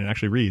 You know what I mean? And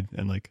actually read,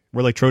 and like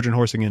we're like Trojan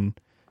horsing in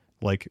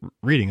like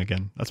reading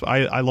again. That's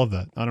why I love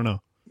that. I don't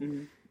know.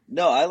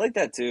 No, I like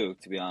that too,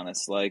 to be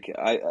honest. Like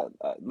I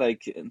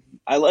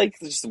like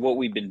just what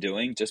we've been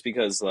doing, just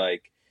because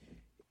like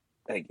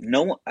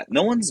no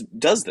one's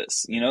does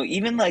this,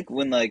 even like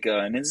when like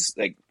an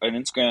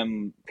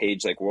Instagram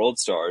page like World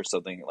Star or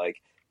something like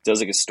does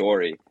like a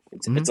story.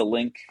 It's a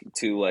link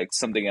to like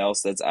something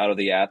else that's out of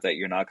the app that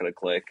you're not going to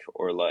click,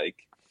 or like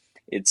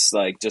it's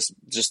like just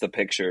a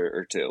picture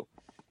or two.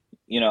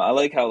 I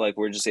like how like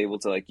we're just able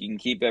to like we can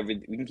keep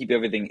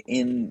everything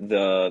in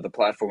the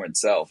platform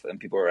itself,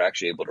 and people are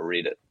actually able to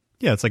read it.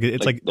 Yeah, it's like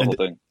the whole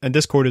thing. And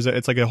Discord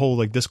it's like a whole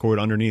like Discord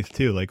underneath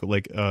too. Like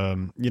I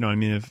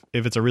mean,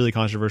 if it's a really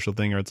controversial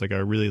thing or it's like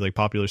a really like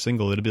popular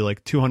single, it'll be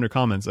like 200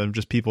 comments of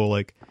just people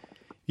like,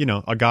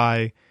 a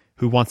guy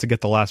who wants to get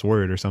the last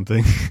word or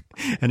something,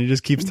 and he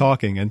just keeps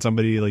talking, and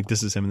somebody like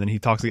disses him, and then he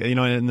talks,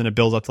 and then it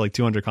builds up to like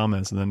 200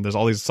 comments, and then there's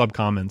all these sub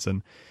comments,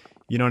 and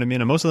you know what I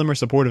mean. And most of them are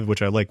supportive,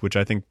 which I like, which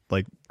I think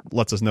like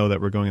lets us know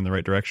that we're going in the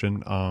right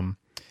direction.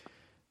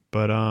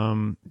 But I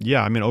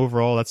mean,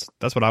 overall,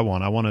 that's what I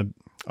want.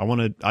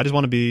 I just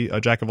want to be a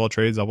jack of all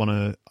trades. I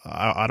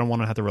don't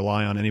want to have to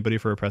rely on anybody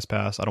for a press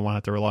pass. I don't want to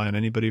have to rely on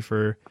anybody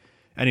for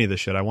any of this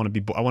shit. I want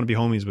to be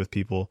homies with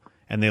people,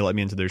 and they let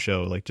me into their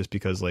show, like just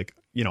because like,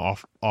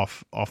 off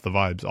the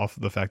vibes, off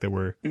the fact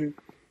that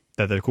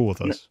that they're cool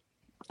with us.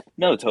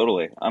 No,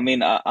 totally. I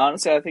mean,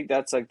 honestly, I think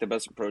that's like the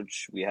best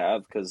approach we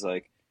have, because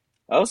like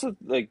I also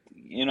like,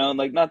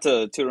 like not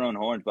to toot our own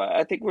horns, but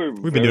I think we've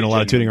been doing a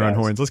lot of tooting our own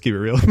horns. Let's keep it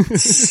real.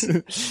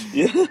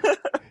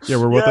 Yeah,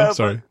 we're with them.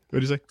 Sorry, what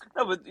did you say?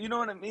 No, but you know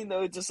what I mean,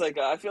 though. It's just like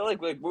I feel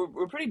like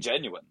we're pretty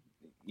genuine.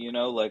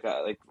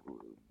 Like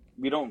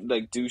we don't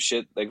like do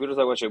shit. Like we don't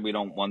talk about shit we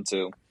don't want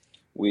to.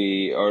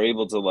 We are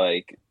able to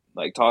like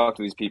talk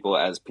to these people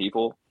as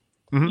people.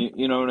 Mm-hmm.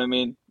 You know what I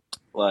mean?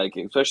 Like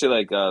especially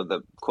like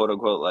the quote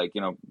unquote like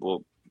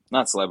well,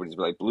 not celebrities,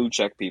 but like blue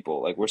check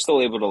people. Like we're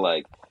still able to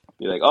like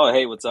be like, oh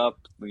hey, what's up?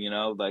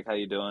 Like how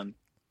you doing?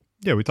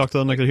 Yeah, we talk to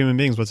them like they're human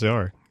beings, what they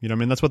are. I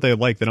mean, that's what they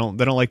like. They don't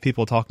like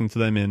people talking to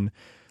them in.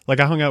 Like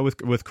I hung out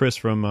with Chris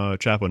from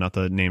Chapo, not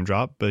to name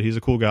drop, but he's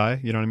a cool guy.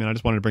 You know what I mean? I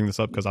just wanted to bring this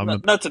up because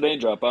not to name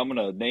drop. I'm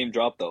gonna name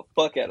drop the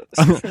fuck out of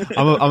this.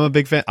 I'm a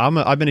big fan.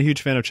 I've been a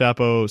huge fan of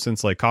Chapo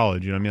since like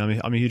college. You know what I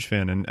mean? I'm a huge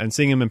fan, and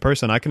seeing him in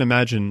person, I can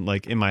imagine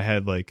like in my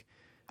head like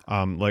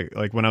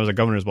Like when I was at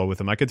Governor's Ball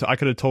with him, I could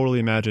have totally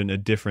imagined a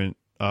different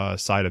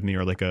side of me,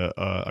 or like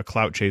a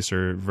clout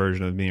chaser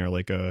version of me, or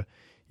like a,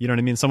 you know what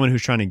I mean, someone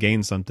who's trying to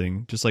gain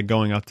something, just like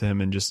going up to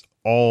him and just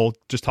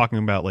talking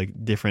about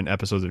like different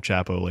episodes of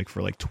Chapo, like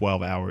for like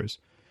 12 hours.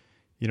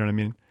 You know what I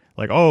mean?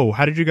 Like, oh,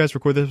 how did you guys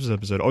record this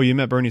episode? Oh, you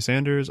met Bernie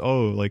Sanders?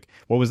 Oh, like,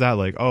 what was that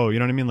like? Oh, you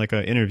know what I mean? Like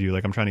an interview.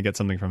 Like, I'm trying to get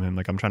something from him.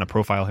 Like, I'm trying to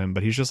profile him,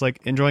 but he's just like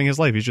enjoying his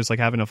life. He's just like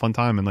having a fun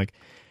time. And like,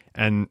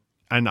 and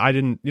I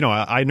didn't, you know,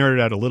 I nerded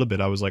out a little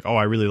bit. I was like, oh,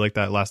 I really like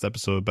that last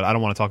episode, but I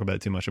don't want to talk about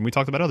it too much. And we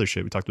talked about other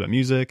shit. We talked about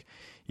music.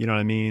 You know what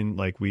I mean?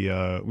 Like we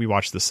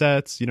watched the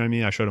sets. You know what I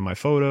mean? I showed him my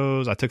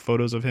photos. I took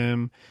photos of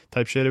him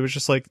type shit. It was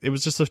just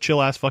a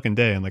chill ass fucking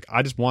day. And like,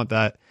 I just want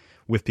that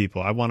with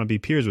people. I want to be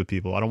peers with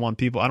people. I don't want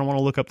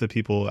to look up to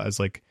people as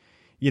like,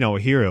 you know, a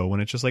hero, when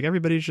it's just like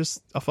everybody's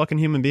just a fucking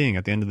human being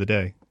at the end of the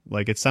day.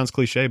 Like, it sounds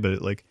cliche,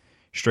 but like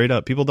straight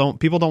up, people don't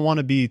want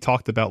to be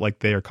talked about like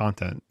their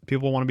content.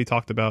 People want to be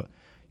talked about,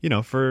 you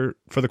know, for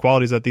the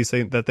qualities that they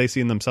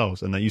see in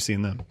themselves and that you see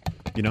in them,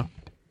 you know?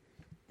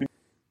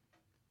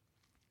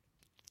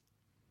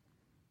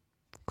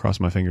 Cross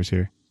my fingers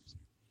here.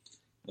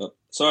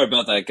 Sorry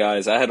about that,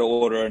 guys. I had to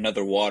order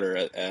another water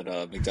at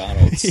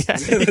McDonald's.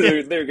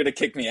 They're gonna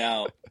kick me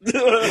out.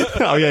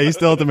 Oh yeah, he's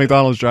still at the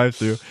McDonald's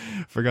drive-thru.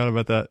 Forgot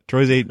about that.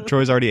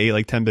 Troy's already ate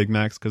like 10 Big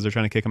Macs because they're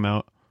trying to kick him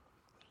out.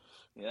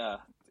 Yeah.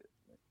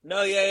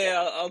 No,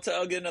 yeah.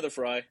 I'll get another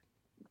fry.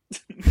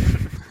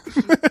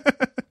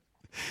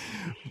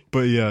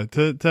 But yeah,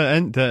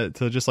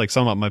 to just like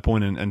sum up my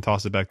point and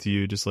toss it back to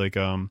you, just like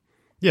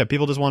yeah,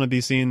 people just want to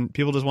be seen.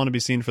 People just want to be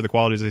seen for the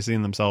qualities they see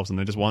in themselves, and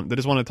they just want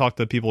to talk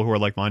to people who are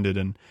like-minded,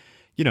 and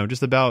you know,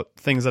 just about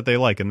things that they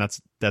like, and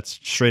that's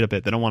straight up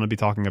it. They don't want to be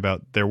talking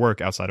about their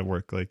work outside of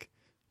work, like,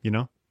 you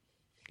know,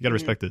 you gotta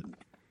respect it.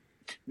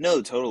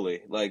 No,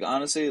 totally. Like,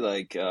 honestly,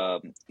 like, yeah,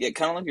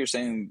 kind of like you're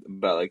saying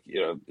about, like,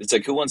 you know, it's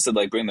like who wants to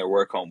like bring their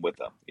work home with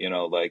them, you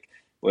know, like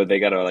where they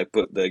gotta like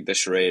put the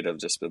charade of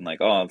just being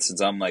like, oh,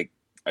 since I'm like,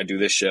 I do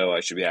this show, I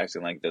should be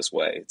acting like this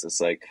way. It's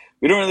just like,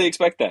 we don't really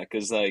expect that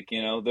because, like,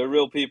 you know, they're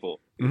real people,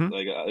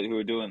 like who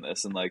are doing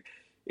this, and like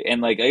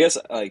I guess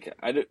like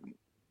I didn't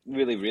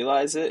really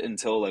realize it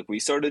until like we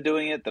started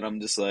doing it, that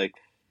I'm just like,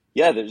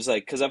 yeah, they're just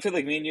like, because I feel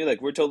like me and you,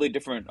 like, we're totally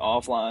different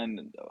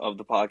offline of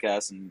the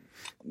podcast and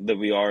that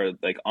we are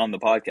like on the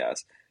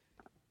podcast.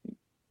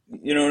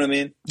 You know what I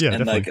mean? Yeah,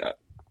 and definitely. like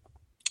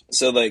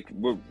so like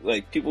we're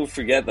like, people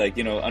forget, like,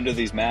 you know, under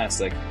these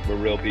masks, like, we're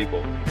real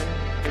people.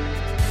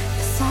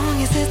 As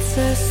long as it's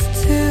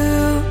us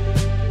two,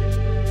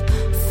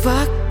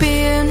 fuck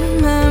being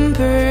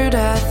remembered.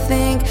 I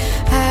think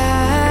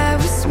I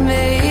was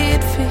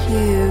made for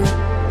you.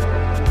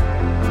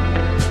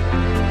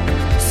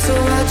 So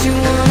why'd you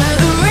wanna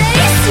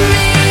erase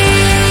me,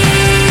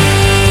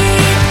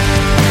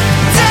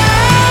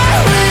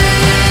 darling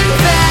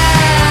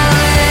Valentine?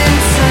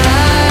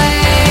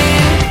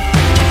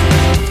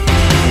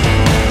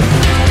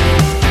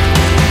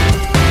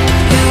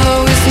 You'll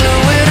always know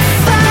where to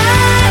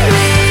find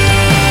me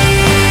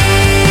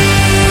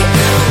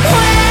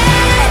when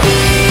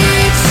you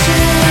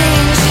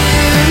change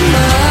your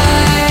mind.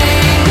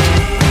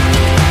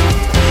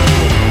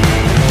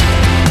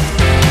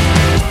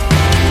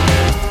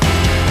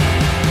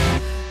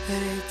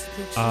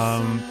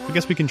 I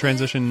guess we can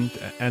transition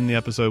to end the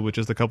episode with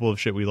just a couple of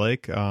shit we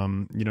like. You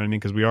know what I mean?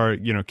 Because we are,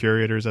 you know,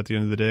 curators at the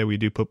end of the day. We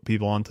do put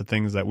people onto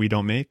things that we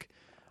don't make.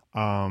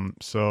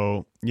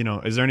 So, you know,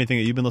 is there anything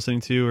that you've been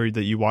listening to or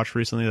that you watched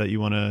recently that you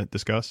want to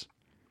discuss?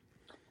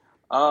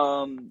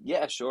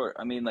 Yeah, sure.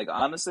 I mean, like,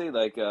 honestly,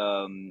 like,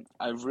 I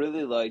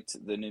really liked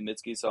the new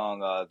Mitski song,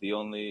 the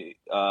only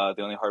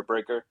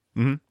Heartbreaker.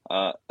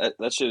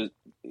 That shit,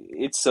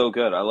 it's so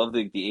good. I love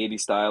the 80s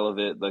style of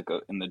it, like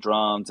in the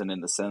drums and in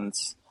the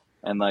synths.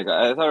 And like,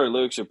 I thought her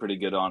lyrics are pretty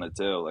good on it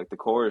too. Like, the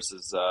chorus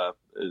is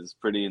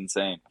pretty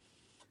insane.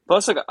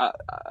 Plus, like, I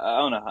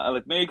don't know,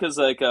 like, maybe because,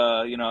 like,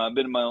 you know, I've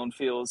been in my own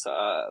fields,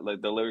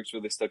 like, the lyrics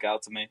really stuck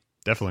out to me.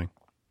 Definitely.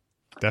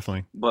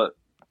 But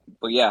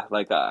yeah,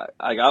 like, I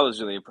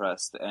was really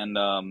impressed. And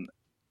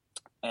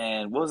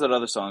what was that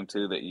other song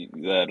too that you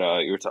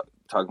were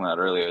talking about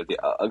earlier?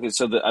 Okay,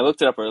 so I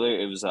looked it up earlier.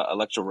 It was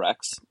Electra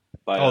Rex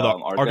by the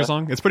Arca. Arca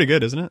song. It's pretty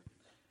good, isn't it?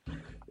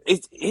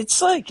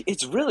 It's like,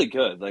 it's really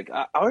good. Like,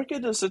 Arca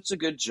does such a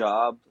good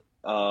job,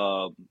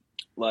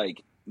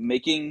 like,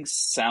 making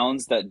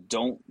sounds that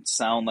don't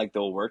sound like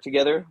they'll work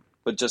together,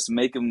 but just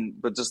loop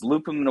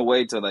them in a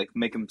way to like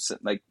make them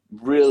like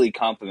really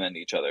complement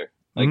each other.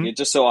 Like, it's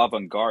just so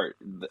avant-garde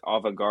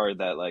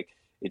that like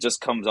it just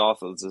comes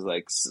off as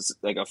like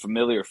a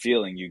familiar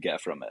feeling you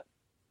get from it.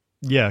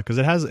 Yeah, because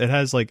it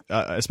has like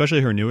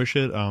especially her newer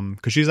shit.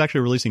 Because she's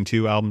actually releasing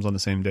 2 albums on the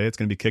same day. It's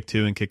gonna be Kick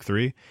 2 and Kick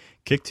 3.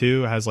 Kick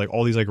 2 has like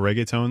all these like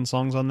reggaeton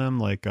songs on them,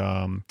 like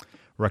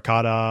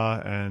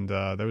Rakata, and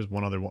there was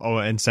one other one. Oh,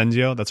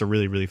 Incendio. That's a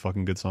really, really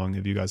fucking good song.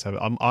 If you guys have it,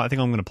 I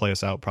think I'm gonna play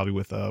us out probably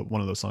with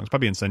one of those songs.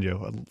 Probably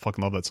Incendio. I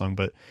fucking love that song.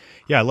 But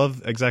yeah, I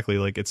love exactly,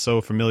 like, it's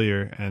so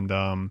familiar, and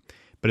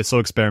but it's so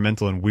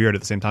experimental and weird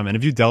at the same time. And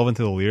if you delve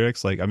into the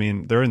lyrics, like, I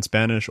mean, they're in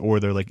Spanish or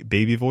they're like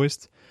baby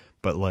voiced,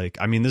 but like,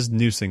 I mean, this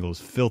new single is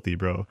filthy,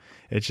 bro.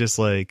 It's just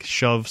like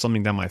shove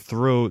something down my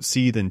throat,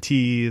 seethe and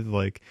teeth,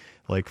 like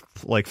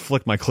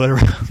flick my clit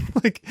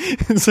around. Like,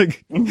 it's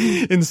like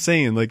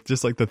insane. Like,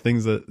 just like the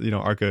things that, you know,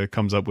 Arca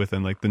comes up with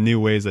and like the new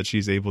ways that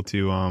she's able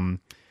to,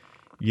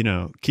 you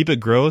know, keep it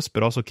gross,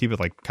 but also keep it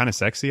like kind of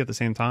sexy at the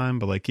same time,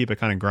 but like keep it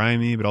kind of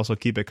grimy, but also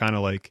keep it kind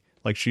of like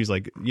she's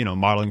like, you know,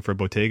 modeling for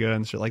Bottega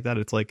and shit like that.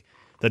 It's like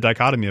the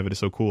dichotomy of it is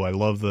so cool. I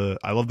love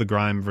the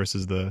grime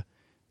versus the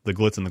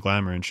glitz and the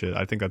glamour and shit.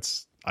 I think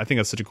that's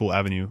such a cool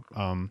avenue.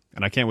 And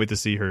I can't wait to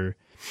see her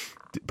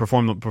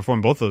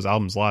perform both those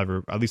albums live,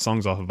 or at least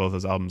songs off of both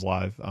those albums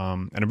live.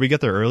 And if we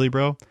get there early,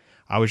 bro,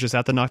 I was just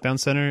at the Knockdown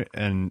Center,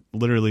 and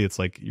literally it's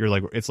like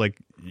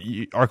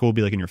Arca will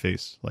be like in your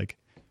face, like.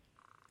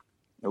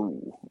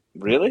 Oh,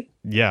 really?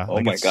 Yeah. Oh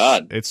like my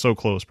God. It's so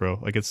close, bro.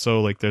 Like, it's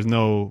so like there's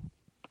no.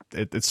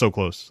 It's so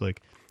close.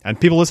 Like, and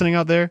people listening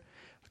out there,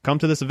 come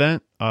to this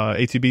event.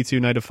 A2B2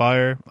 Night of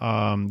Fire.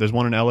 There's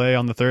one in LA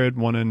on the 3rd,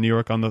 one in New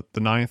York on the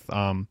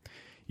 9th.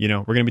 You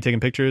know, we're gonna be taking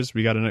pictures.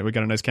 We got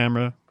a nice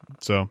camera,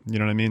 so you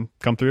know what I mean.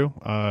 Come through,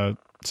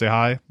 say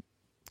hi,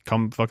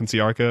 come fucking see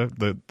Arca.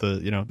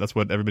 The you know, that's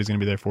what everybody's gonna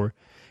be there for.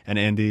 And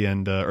Andy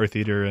and Earth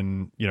Eater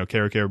and, you know,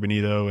 Caro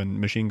Benito and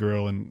Machine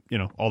Girl and, you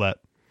know, all that.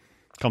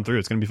 Come through.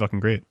 It's gonna be fucking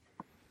great.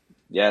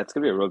 Yeah, it's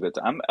gonna be a real good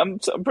time. I'm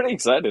pretty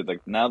excited.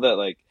 Like, now that,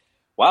 like,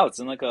 wow, it's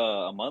in like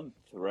a month,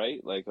 right?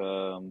 Like,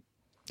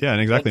 yeah, in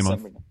exactly a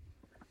month.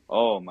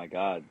 Oh my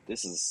God,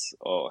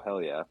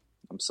 hell yeah!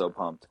 I'm so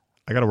pumped.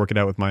 I got to work it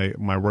out with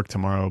my work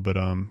tomorrow, but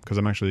because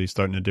I'm actually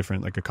starting a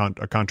different, like a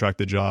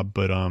contracted job,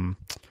 but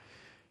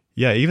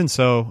yeah. Even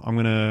so, I'm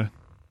gonna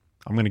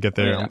get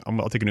there. Yeah.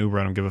 I'll take an Uber.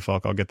 I don't give a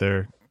fuck. I'll get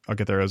there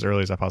as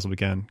early as I possibly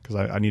can, because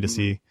I need to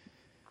see.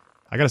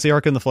 I got to see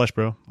Arca in the flesh,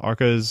 bro.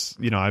 Arca is,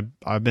 you know,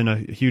 I've been a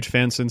huge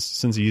fan since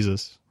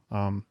Jesus,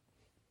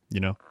 you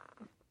know,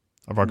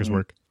 of Arca's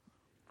work.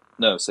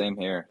 No, same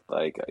here.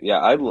 Like, yeah,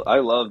 I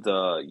loved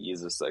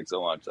Yeezus like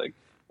so much. Like,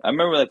 I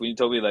remember like when you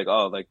told me like,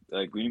 oh, like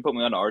when you put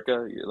me on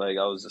Arca, like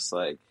I was just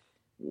like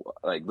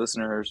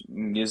listening to her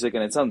music,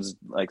 and it sounds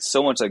like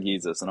so much like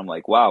Yeezus, and I'm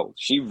like, wow,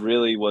 she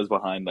really was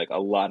behind like a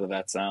lot of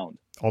that sound.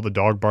 All the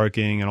dog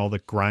barking and all the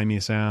grimy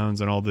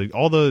sounds and all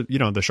the you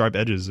know, the sharp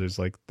edges is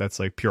like, that's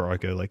like pure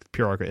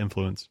Arca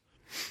influence.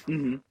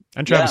 Mm-hmm.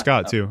 And Travis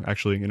Scott too,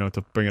 actually, you know,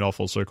 to bring it all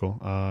full circle,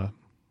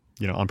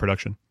 you know, on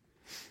production.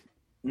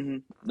 Mm-hmm.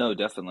 No,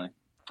 definitely.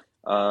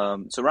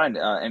 So Ryan,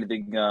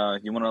 anything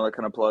you want to like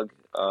kind of plug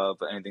of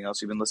anything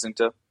else you've been listening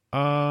to?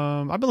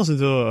 I've been listening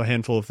to a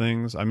handful of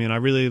things. I mean,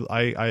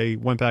 I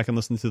went back and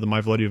listened to the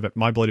My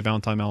Bloody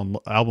Valentine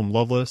album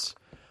Loveless.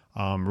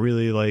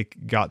 Really like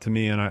got to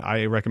me, and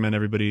I recommend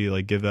everybody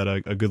like give that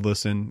a good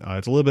listen.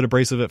 It's a little bit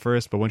abrasive at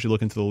first, but once you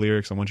look into the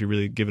lyrics and once you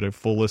really give it a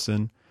full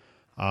listen,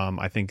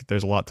 I think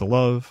there's a lot to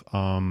love.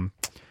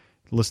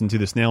 Listen to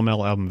the Snail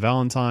Mail album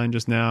Valentine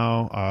just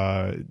now.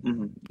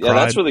 Yeah,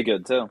 that's really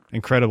good too.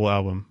 Incredible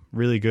album,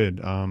 really good.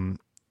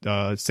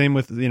 Same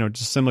with, you know,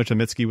 just similar to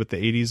Mitski with the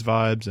 80s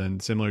vibes,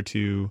 and similar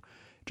to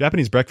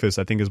Japanese Breakfast,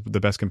 I think is the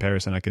best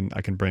comparison I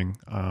can bring.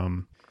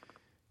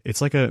 It's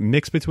like a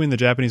mix between the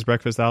Japanese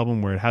Breakfast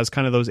album, where it has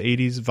kind of those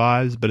 80s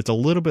vibes, but it's a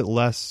little bit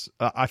less.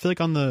 I feel like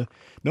on the,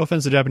 no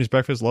offense to Japanese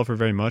Breakfast, love her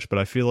very much, but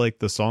I feel like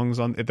the songs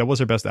on that was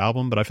her best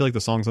album, but I feel like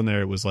the songs on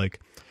there, it was like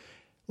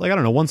I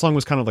don't know, one song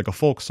was kind of like a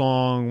folk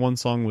song, one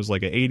song was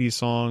like an 80s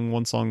song,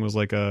 one song was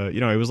like a, you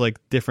know, it was like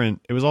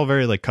different, it was all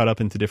very like cut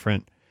up into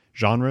different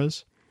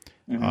genres,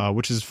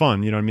 which is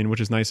fun, you know what I mean,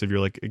 which is nice if you're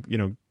like, you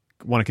know,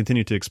 want to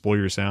continue to explore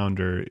your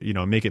sound, or, you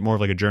know, make it more of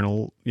like a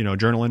journal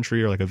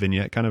entry or like a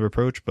vignette kind of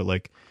approach. But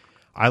like,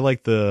 I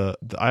like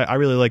I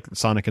really like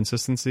sonic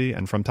consistency,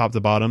 and from top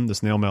to bottom, the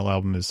Snail Mail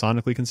album is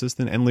sonically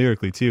consistent and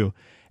lyrically too.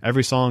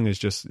 Every song is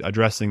just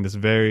addressing this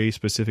very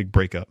specific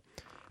breakup.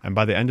 And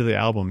by the end of the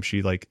album,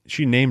 she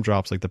name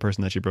drops like the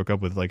person that she broke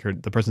up with, like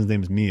the person's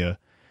name is Mia,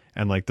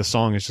 and like the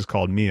song is just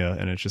called Mia,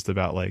 and it's just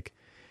about like,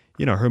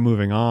 you know, her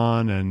moving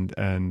on and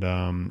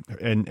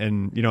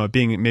you know, it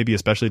being maybe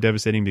especially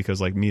devastating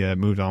because like Mia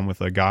moved on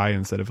with a guy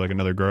instead of like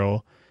another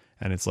girl,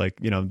 and it's like,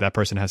 you know, that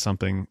person has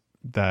something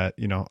that,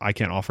 you know, I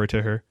can't offer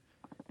to her,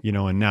 you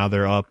know, and now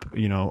they're up,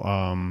 you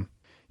know,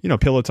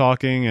 pillow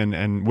talking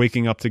and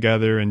waking up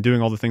together and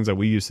doing all the things that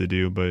we used to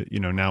do, but, you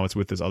know, now it's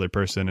with this other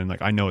person, and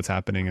like I know it's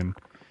happening, and,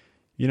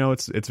 you know,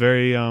 it's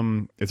very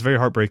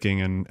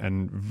heartbreaking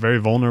and very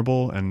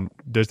vulnerable, and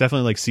there's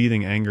definitely like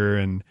seething anger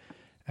and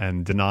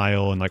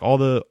denial and like all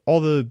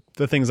the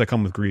things that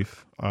come with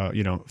grief,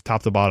 you know,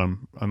 top to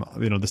bottom,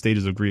 you know, the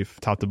stages of grief,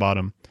 top to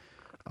bottom.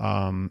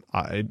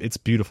 It's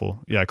beautiful.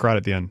 Yeah, I cried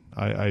at the end.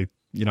 I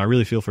you know, I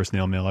really feel for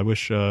Snail Mail. I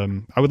wish, I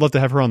would love to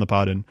have her on the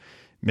pod and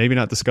maybe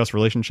not discuss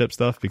relationship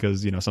stuff,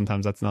 because, you know,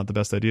 sometimes that's not the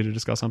best idea to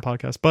discuss on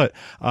podcasts, but,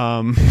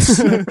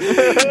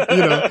 you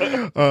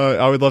know,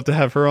 I would love to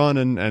have her on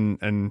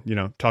and, you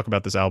know, talk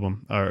about this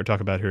album, or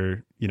talk about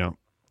her, you know,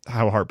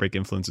 how heartbreak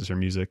influences her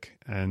music.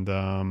 And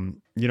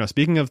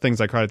speaking of things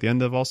I cried at the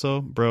end of,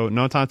 also, bro,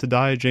 No Time to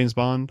Die, James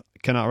Bond,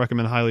 cannot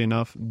recommend highly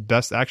enough.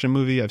 Best action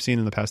movie I've seen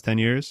in the past 10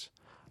 years.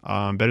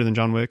 Better than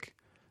John Wick.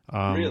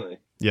 Really?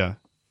 Yeah,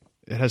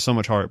 it has so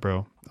much heart,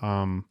 bro.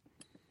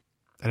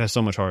 It has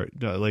so much heart.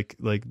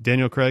 Like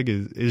Daniel Craig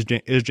is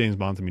James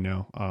Bond to me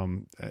now.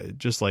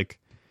 Just like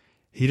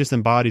he just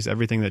embodies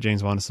everything that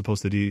James Bond is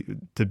supposed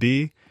to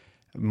be,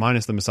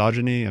 minus the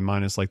misogyny and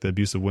minus like the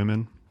abuse of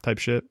women type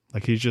shit.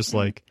 Like he's just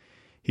like,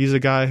 he's a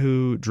guy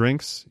who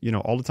drinks,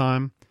 all the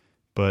time,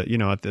 but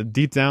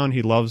deep down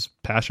he loves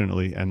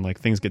passionately, and like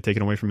things get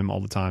taken away from him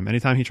all the time.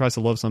 Anytime he tries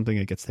to love something,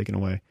 it gets taken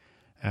away.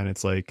 And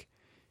it's like,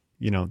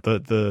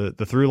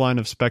 the through line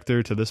of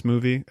Spectre to this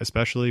movie,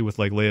 especially with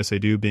like Léa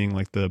Seydoux being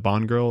like the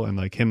Bond girl, and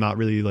like him not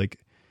really like,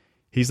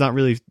 he's not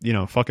really,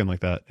 fucking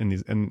like that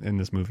in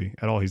this movie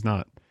at all. He's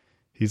not.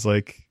 He's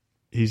like,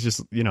 he's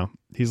just,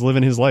 he's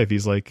living his life.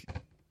 He's like,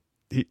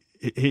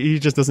 he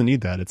just doesn't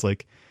need that. It's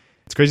like,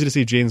 it's crazy to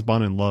see James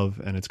Bond in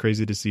love, and it's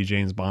crazy to see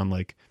James Bond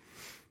like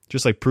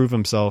just like prove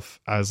himself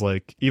as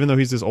like, even though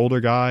he's this older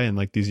guy and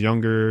like these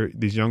younger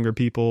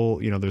people,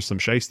 there's some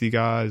shiesty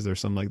guys, there's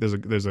some like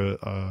there's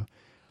a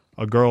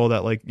girl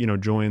that like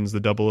joins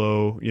the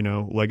 00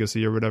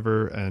 legacy or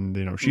whatever,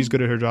 and she's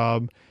good at her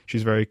job,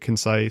 she's very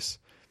concise.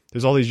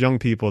 There's all these young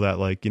people that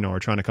like are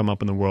trying to come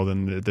up in the world,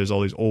 and there's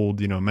all these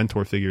old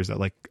mentor figures that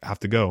like have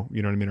to go,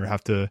 you know what I mean, or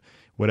have to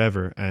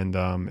whatever. And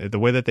the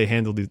way that they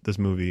handled this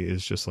movie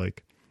is just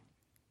like,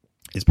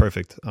 it's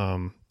perfect.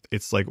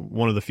 It's like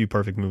one of the few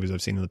perfect movies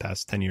I've seen in the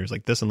past 10 years,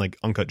 like this and like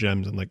Uncut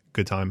Gems and like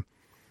Good Time.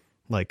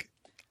 Like,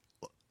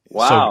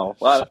 wow,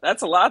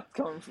 that's a lot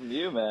coming from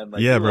you, man.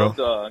 Like, yeah, you bro. Loved,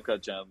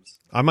 Uncut Gems.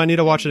 I might need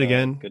to watch it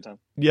again. Good Time.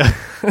 Yeah.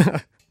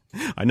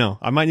 I know.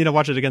 I might need to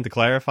watch it again to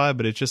clarify,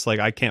 but it's just like,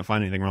 I can't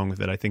find anything wrong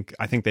with it. I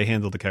think they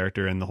handled the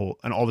character and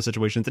all the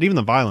situations, and even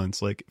the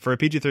violence. Like for a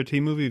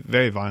PG-13 movie,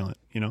 very violent,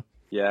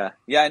 Yeah.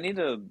 I need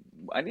to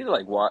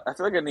like watch. I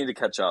feel like I need to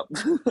catch up.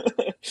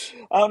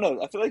 I don't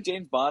know. I feel like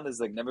James Bond has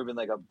like never been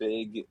like a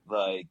big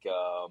like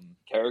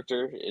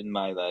character in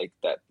my like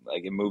that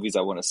like in movies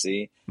I want to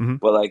see. Mm-hmm.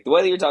 But like the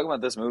way that you're talking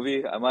about this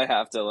movie, I might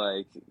have to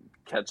like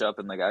catch up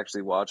and like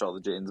actually watch all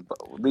the James,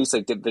 at least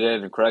like the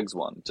Daniel Craig's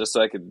one, just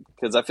so I could,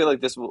 because I feel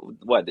like this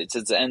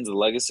it's the ends of the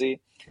legacy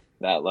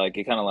that like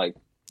it kind of like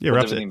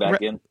wraps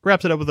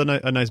it up with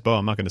a nice bow.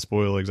 I'm not going to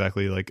spoil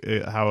exactly like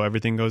how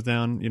everything goes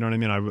down. You know what I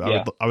mean? I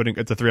would.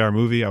 It's a 3-hour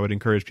movie. I would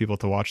encourage people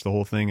to watch the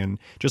whole thing. And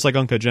just like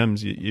Uncut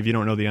Gems, if you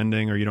don't know the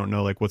ending or you don't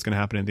know like what's going to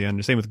happen at the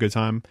end, same with Good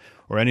Time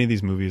or any of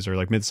these movies or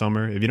like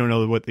Midsummer. If you don't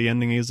know what the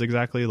ending is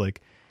exactly,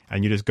 like,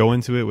 and you just go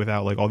into it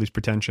without like all these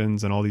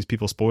pretensions and all these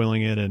people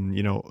spoiling it and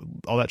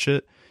all that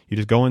shit, you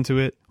just go into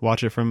it,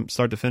 watch it from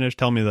start to finish.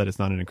 Tell me that it's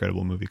not an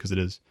incredible movie, because it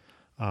is.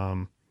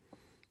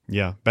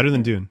 Better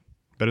than Dune.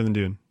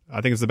 I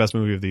think it's the best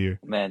movie of the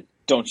year. Man,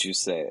 don't you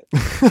say it.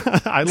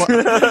 I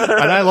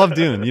love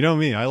Dune. You know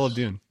me. I love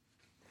Dune.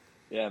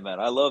 Yeah, man.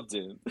 I love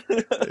Dune.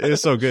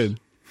 It's so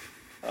good.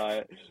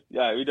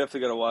 Yeah, we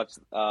definitely got to watch.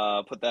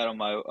 Put that on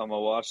my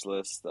watch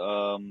list.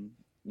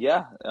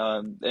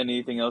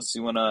 Anything else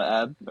you want to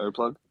add or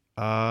plug?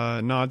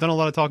 No, I've done a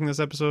lot of talking this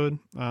episode.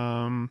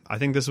 I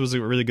think this was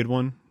a really good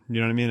one. You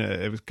know what I mean?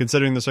 It was,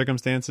 considering the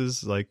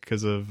circumstances, like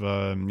because of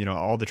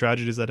all the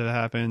tragedies that have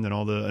happened and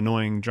all the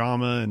annoying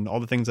drama and all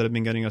the things that have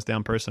been getting us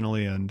down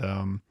personally, and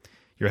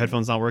your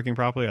headphones not working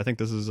properly. I think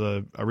this is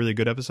a really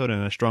good episode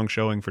and a strong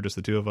showing for just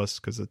the two of us,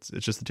 because it's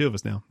just the two of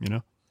us now.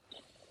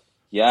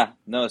 Yeah.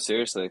 No,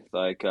 seriously.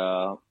 Like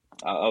I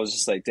was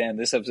just like, damn,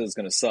 this episode's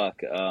gonna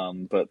suck.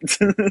 But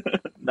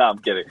no, I'm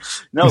kidding.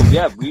 No,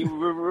 yeah,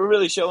 we're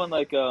really showing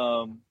like.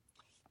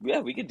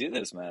 Yeah, we could do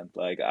this, man.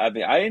 Like, I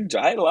mean, I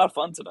had a lot of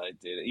fun tonight,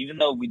 dude. Even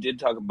though we did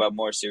talk about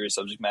more serious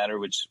subject matter,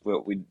 which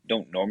we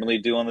don't normally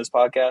do on this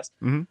podcast.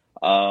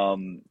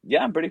 Mm-hmm.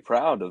 Yeah, I'm pretty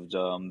proud of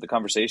the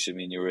conversation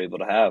me and you were able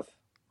to have.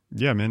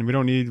 Yeah, man. We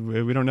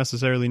don't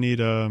necessarily need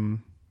a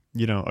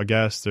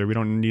guest, or we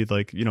don't need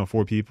like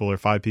 4 people or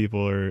 5 people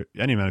or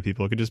any amount of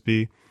people. It could just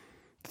be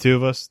the two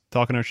of us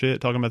talking our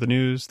shit, talking about the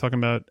news, talking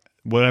about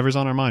whatever's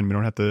on our mind. We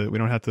don't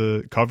have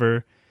to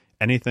cover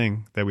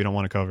anything that we don't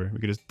want to cover. We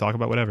could just talk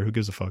about whatever. Who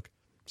gives a fuck?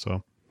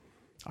 So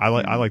I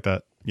like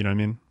that. You know what I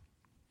mean?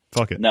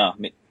 Fuck it. No,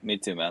 me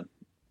too, man.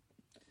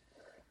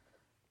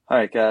 All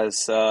right,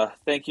 guys.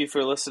 Thank you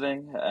for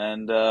listening,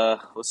 and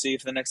we'll see you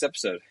for the next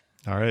episode.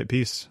 All right,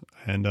 peace.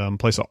 And I'm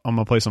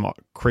gonna play some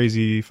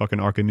crazy fucking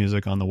Arca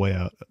music on the way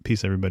out.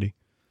 Peace, everybody.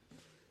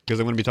 Because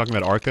I'm gonna be talking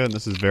about Arca, and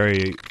this is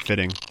very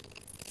fitting.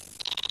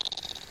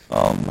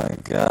 Oh my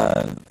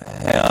god.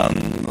 Hang on.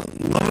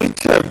 Let me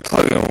try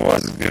plugging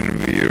what's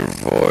gonna be your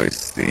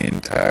voice the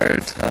entire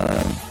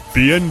time.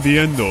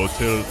 Bienvenido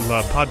to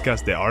la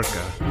Podcast De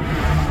Arca.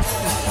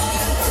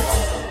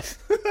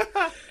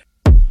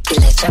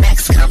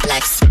 Electromax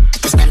complex.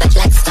 Dismember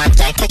flex,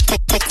 contact,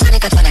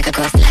 tectonic, tonic,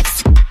 growth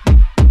flex.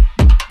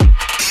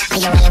 Are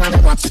you really want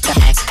to walk the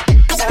text?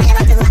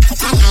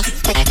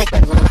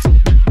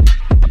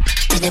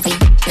 Didn't we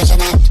mention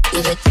that?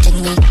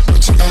 Didn't we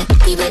mention that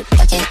we would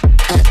fuck it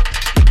up?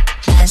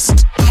 Yes.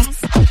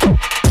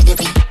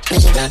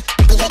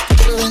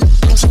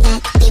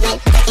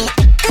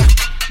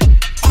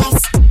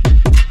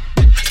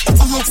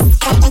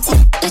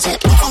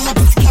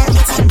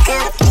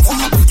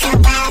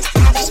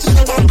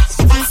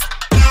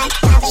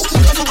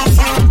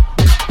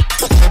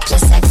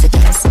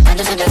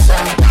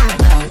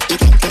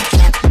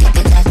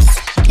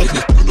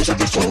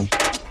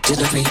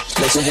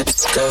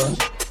 Go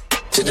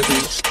to the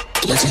beach,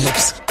 let your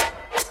hips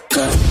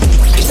go.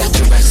 You got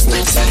the rest,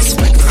 night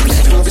satisfied.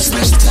 Let over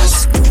smash the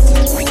test.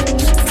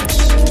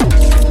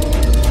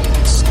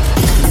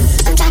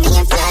 I'm drowning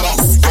in blood,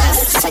 it's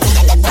gross.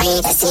 Forgetting to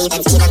breathe, I see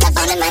them teeth on the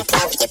bone in my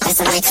throat. You're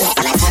pressing my clit,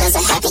 and my petals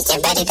are happy, get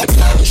ready to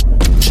blow.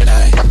 Should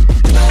I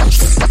blow?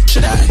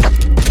 Should I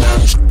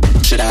blow?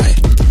 Should I?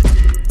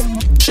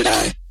 Should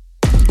I?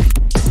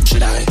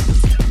 Should I?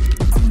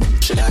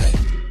 Should I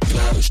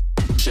blow?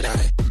 Should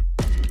I?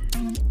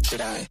 Should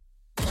I?